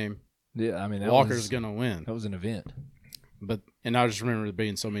Dora game. Yeah, I mean Walker's gonna win. That was an event. And I just remember there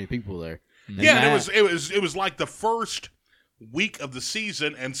being so many people there. And it was like the first week of the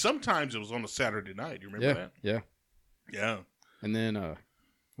season, and sometimes it was on a Saturday night. You remember that? Yeah. And then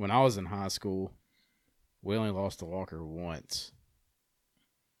when I was in high school, we only lost to Walker once.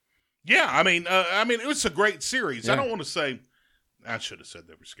 Yeah, I mean, it was a great series. Yeah. I don't want to say. I should have said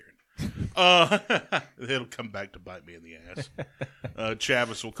they were scared. It'll come back to bite me in the ass.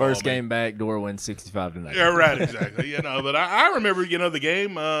 Chavis will call First me. game back, Door wins 65-0. Yeah, right, exactly. But I remember, the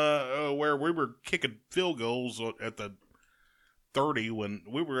game where we were kicking field goals at the 30 when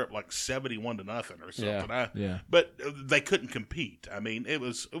we were up like 71-0 or something. Yeah. But they couldn't compete. I mean,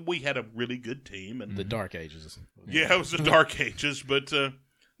 we had a really good team, and The dark ages. yeah, it was the dark ages. But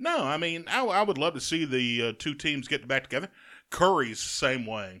no, I mean, I would love to see the two teams get back together. Curry's the same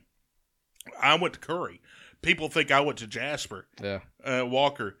way. I went to Curry. People think I went to Jasper. Yeah.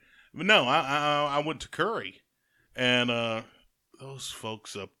 Walker. But no, I went to Curry. And those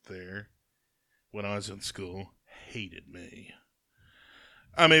folks up there, when I was in school, hated me.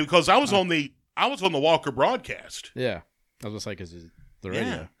 I mean, because I was on the Walker broadcast. Yeah. I was going to say because the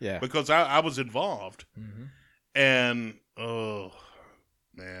radio. Yeah. Because I was involved. Mm-hmm. And, oh,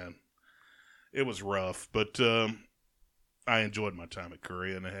 man, it was rough. But I enjoyed my time at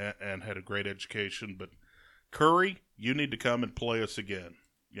Curry and had a great education. But Curry, you need to come and play us again.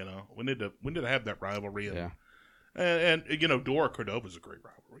 We need to have that rivalry. And Dora Cordova's a great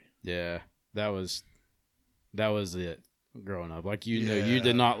rivalry. Yeah. That was it growing up. Like, you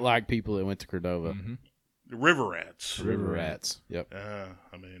did not like people that went to Cordova. Mm-hmm. The River Rats. River Rats. Yep.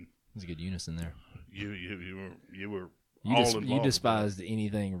 I mean, There's a good unison there. you were You, all involved. you despised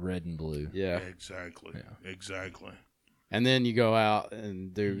anything red and blue. Yeah. Exactly. Yeah. Exactly. And then you go out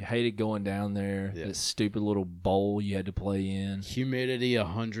and You do hated going down there. Yeah. This stupid little bowl you had to play in. humidity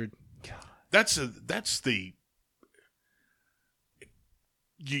 100. That's the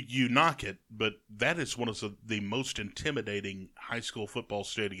you knock it, but that is one of the most intimidating high school football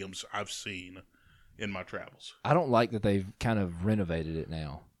stadiums I've seen in my travels. I don't like that they've kind of renovated it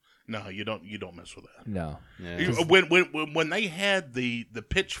now. No, you don't mess with that. No. Yeah. When they had the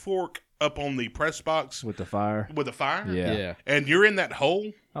pitchfork up on the press box With the fire. with the fire, Yeah. Yeah. and you're in that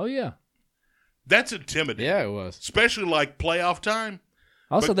hole, Oh, yeah. that's intimidating. Yeah, it was. Especially like playoff time.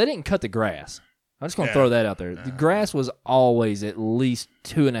 Also, they didn't cut the grass. I'm just going to Yeah. throw that out there. The grass was always at least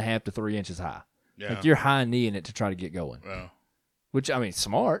 2.5 to 3 inches high. Yeah. Like you're high kneeing it to try to get going. Well, Which, I mean,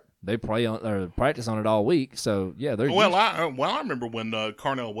 smart. They play on or practice on it all week. So, yeah, they're I remember when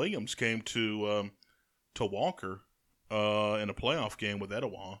Carnell Williams came to Walker in a playoff game with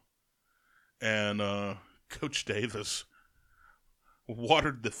Etowah, and Coach Davis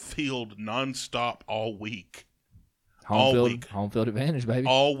watered the field nonstop all week. home field advantage, baby.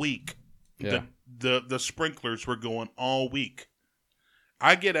 All week. Yeah. The sprinklers were going all week.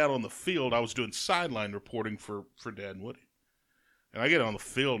 I get out on the field. I was doing sideline reporting for Dad and Woody. And I get on the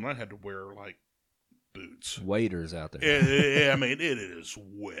field, and I had to wear, like, boots. Waiters out there. I mean, it is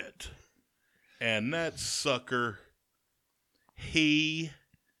wet. And that sucker, he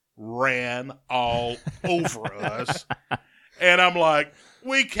ran all over us. And I'm like,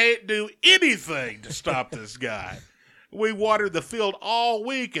 we can't do anything to stop this guy. We watered the field all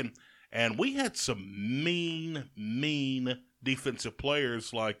week, and we had some mean defensive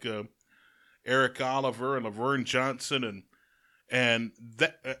players like Eric Oliver and Laverne Johnson, and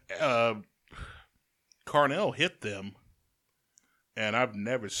that Carnell hit them, and I've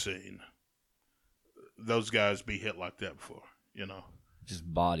never seen those guys be hit like that before.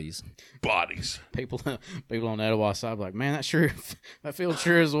 Just bodies. Bodies. People on the Etowah side like, man, that field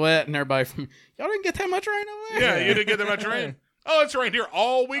sure is wet, and everybody from y'all didn't get that much rain over there. Yeah, you didn't get that much rain. Oh, it's rained here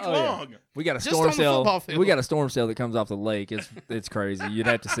all week Oh, yeah. long. We got a Just storm on the football cell. field. We got a storm cell that comes off the lake. It's crazy. You'd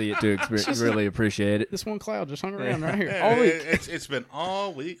have to see it to just really appreciate it. This one cloud just hung around right here Yeah, all week. It's been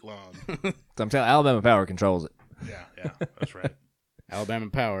all week long. So I'm telling Alabama Power controls it. Yeah, that's right. Alabama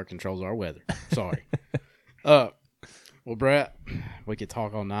Power controls our weather. Sorry. Well, Brett, we could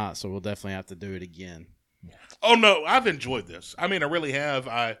talk all night, so we'll definitely have to do it again. Oh no, I've enjoyed this. I mean, I really have.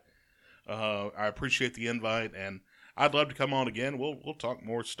 I appreciate the invite, and I'd love to come on again. We'll talk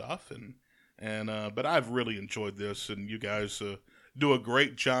more stuff, but I've really enjoyed this, and you guys do a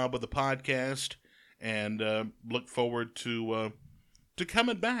great job with the podcast, and look forward to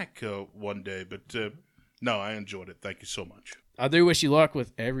coming back one day. But no, I enjoyed it. Thank you so much. I do wish you luck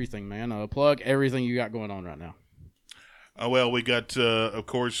with everything, man. Plug everything you got going on right now. Well, we got, of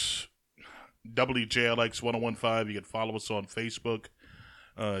course, WJLX 1015. You can follow us on Facebook,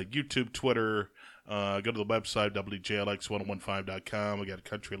 YouTube, Twitter. Go to the website, WJLX1015.com. We got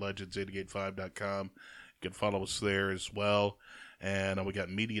CountryLegends885.com. You can follow us there as well. And we got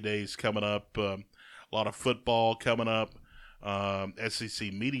Media Days coming up. A lot of football coming up.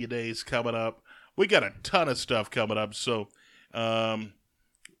 SEC Media Days coming up. We got a ton of stuff coming up. So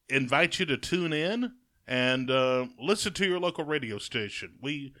invite you to tune in and listen to your local radio station.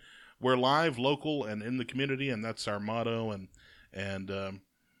 We we're live, local, and in the community, and that's our motto, and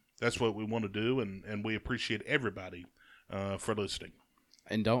that's what we want to do, and we appreciate everybody for listening.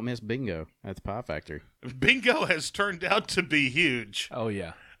 And don't miss bingo at the Pie Factory. Bingo has turned out to be huge. Oh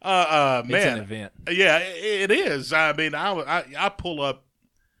yeah, man, it's an event. Yeah, it is. I mean, I pull up,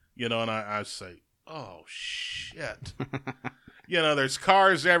 and I say, oh shit, there's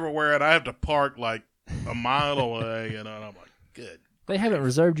cars everywhere, and I have to park like a mile away, and I'm like, good. They haven't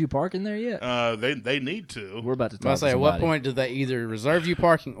reserved you parking there yet. They need to. We're about to talk. I say, at what point do they either reserve you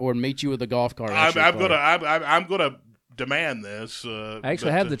parking or meet you with a golf cart? I'm gonna demand this. I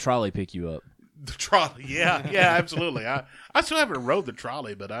actually have the trolley pick you up. The trolley, yeah, absolutely. I still haven't rode the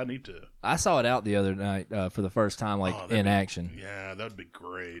trolley, but I need to. I saw it out the other night for the first time, in action. Yeah, that'd be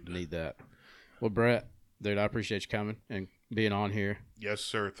great. Need that. Well, Brett, dude, I appreciate you coming and being on here. Yes,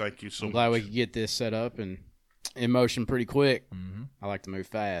 sir. Thank you so much. I'm glad we could get this set up and in motion pretty quick. Mm-hmm. I like to move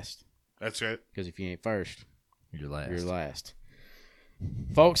fast. That's it. Because if you ain't first, you're last. You're last.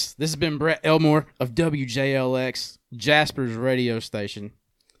 Folks, this has been Brett Elmore of WJLX, Jasper's radio station.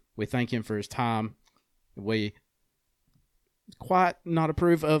 We thank him for his time. We quite not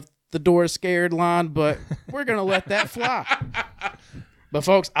approve of the door scared line, but we're going to let that fly. But,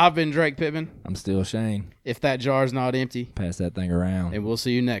 folks, I've been Drake Pittman. I'm still Shane. If that jar's not empty. Pass that thing around. And we'll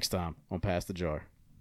see you next time on Pass the Jar.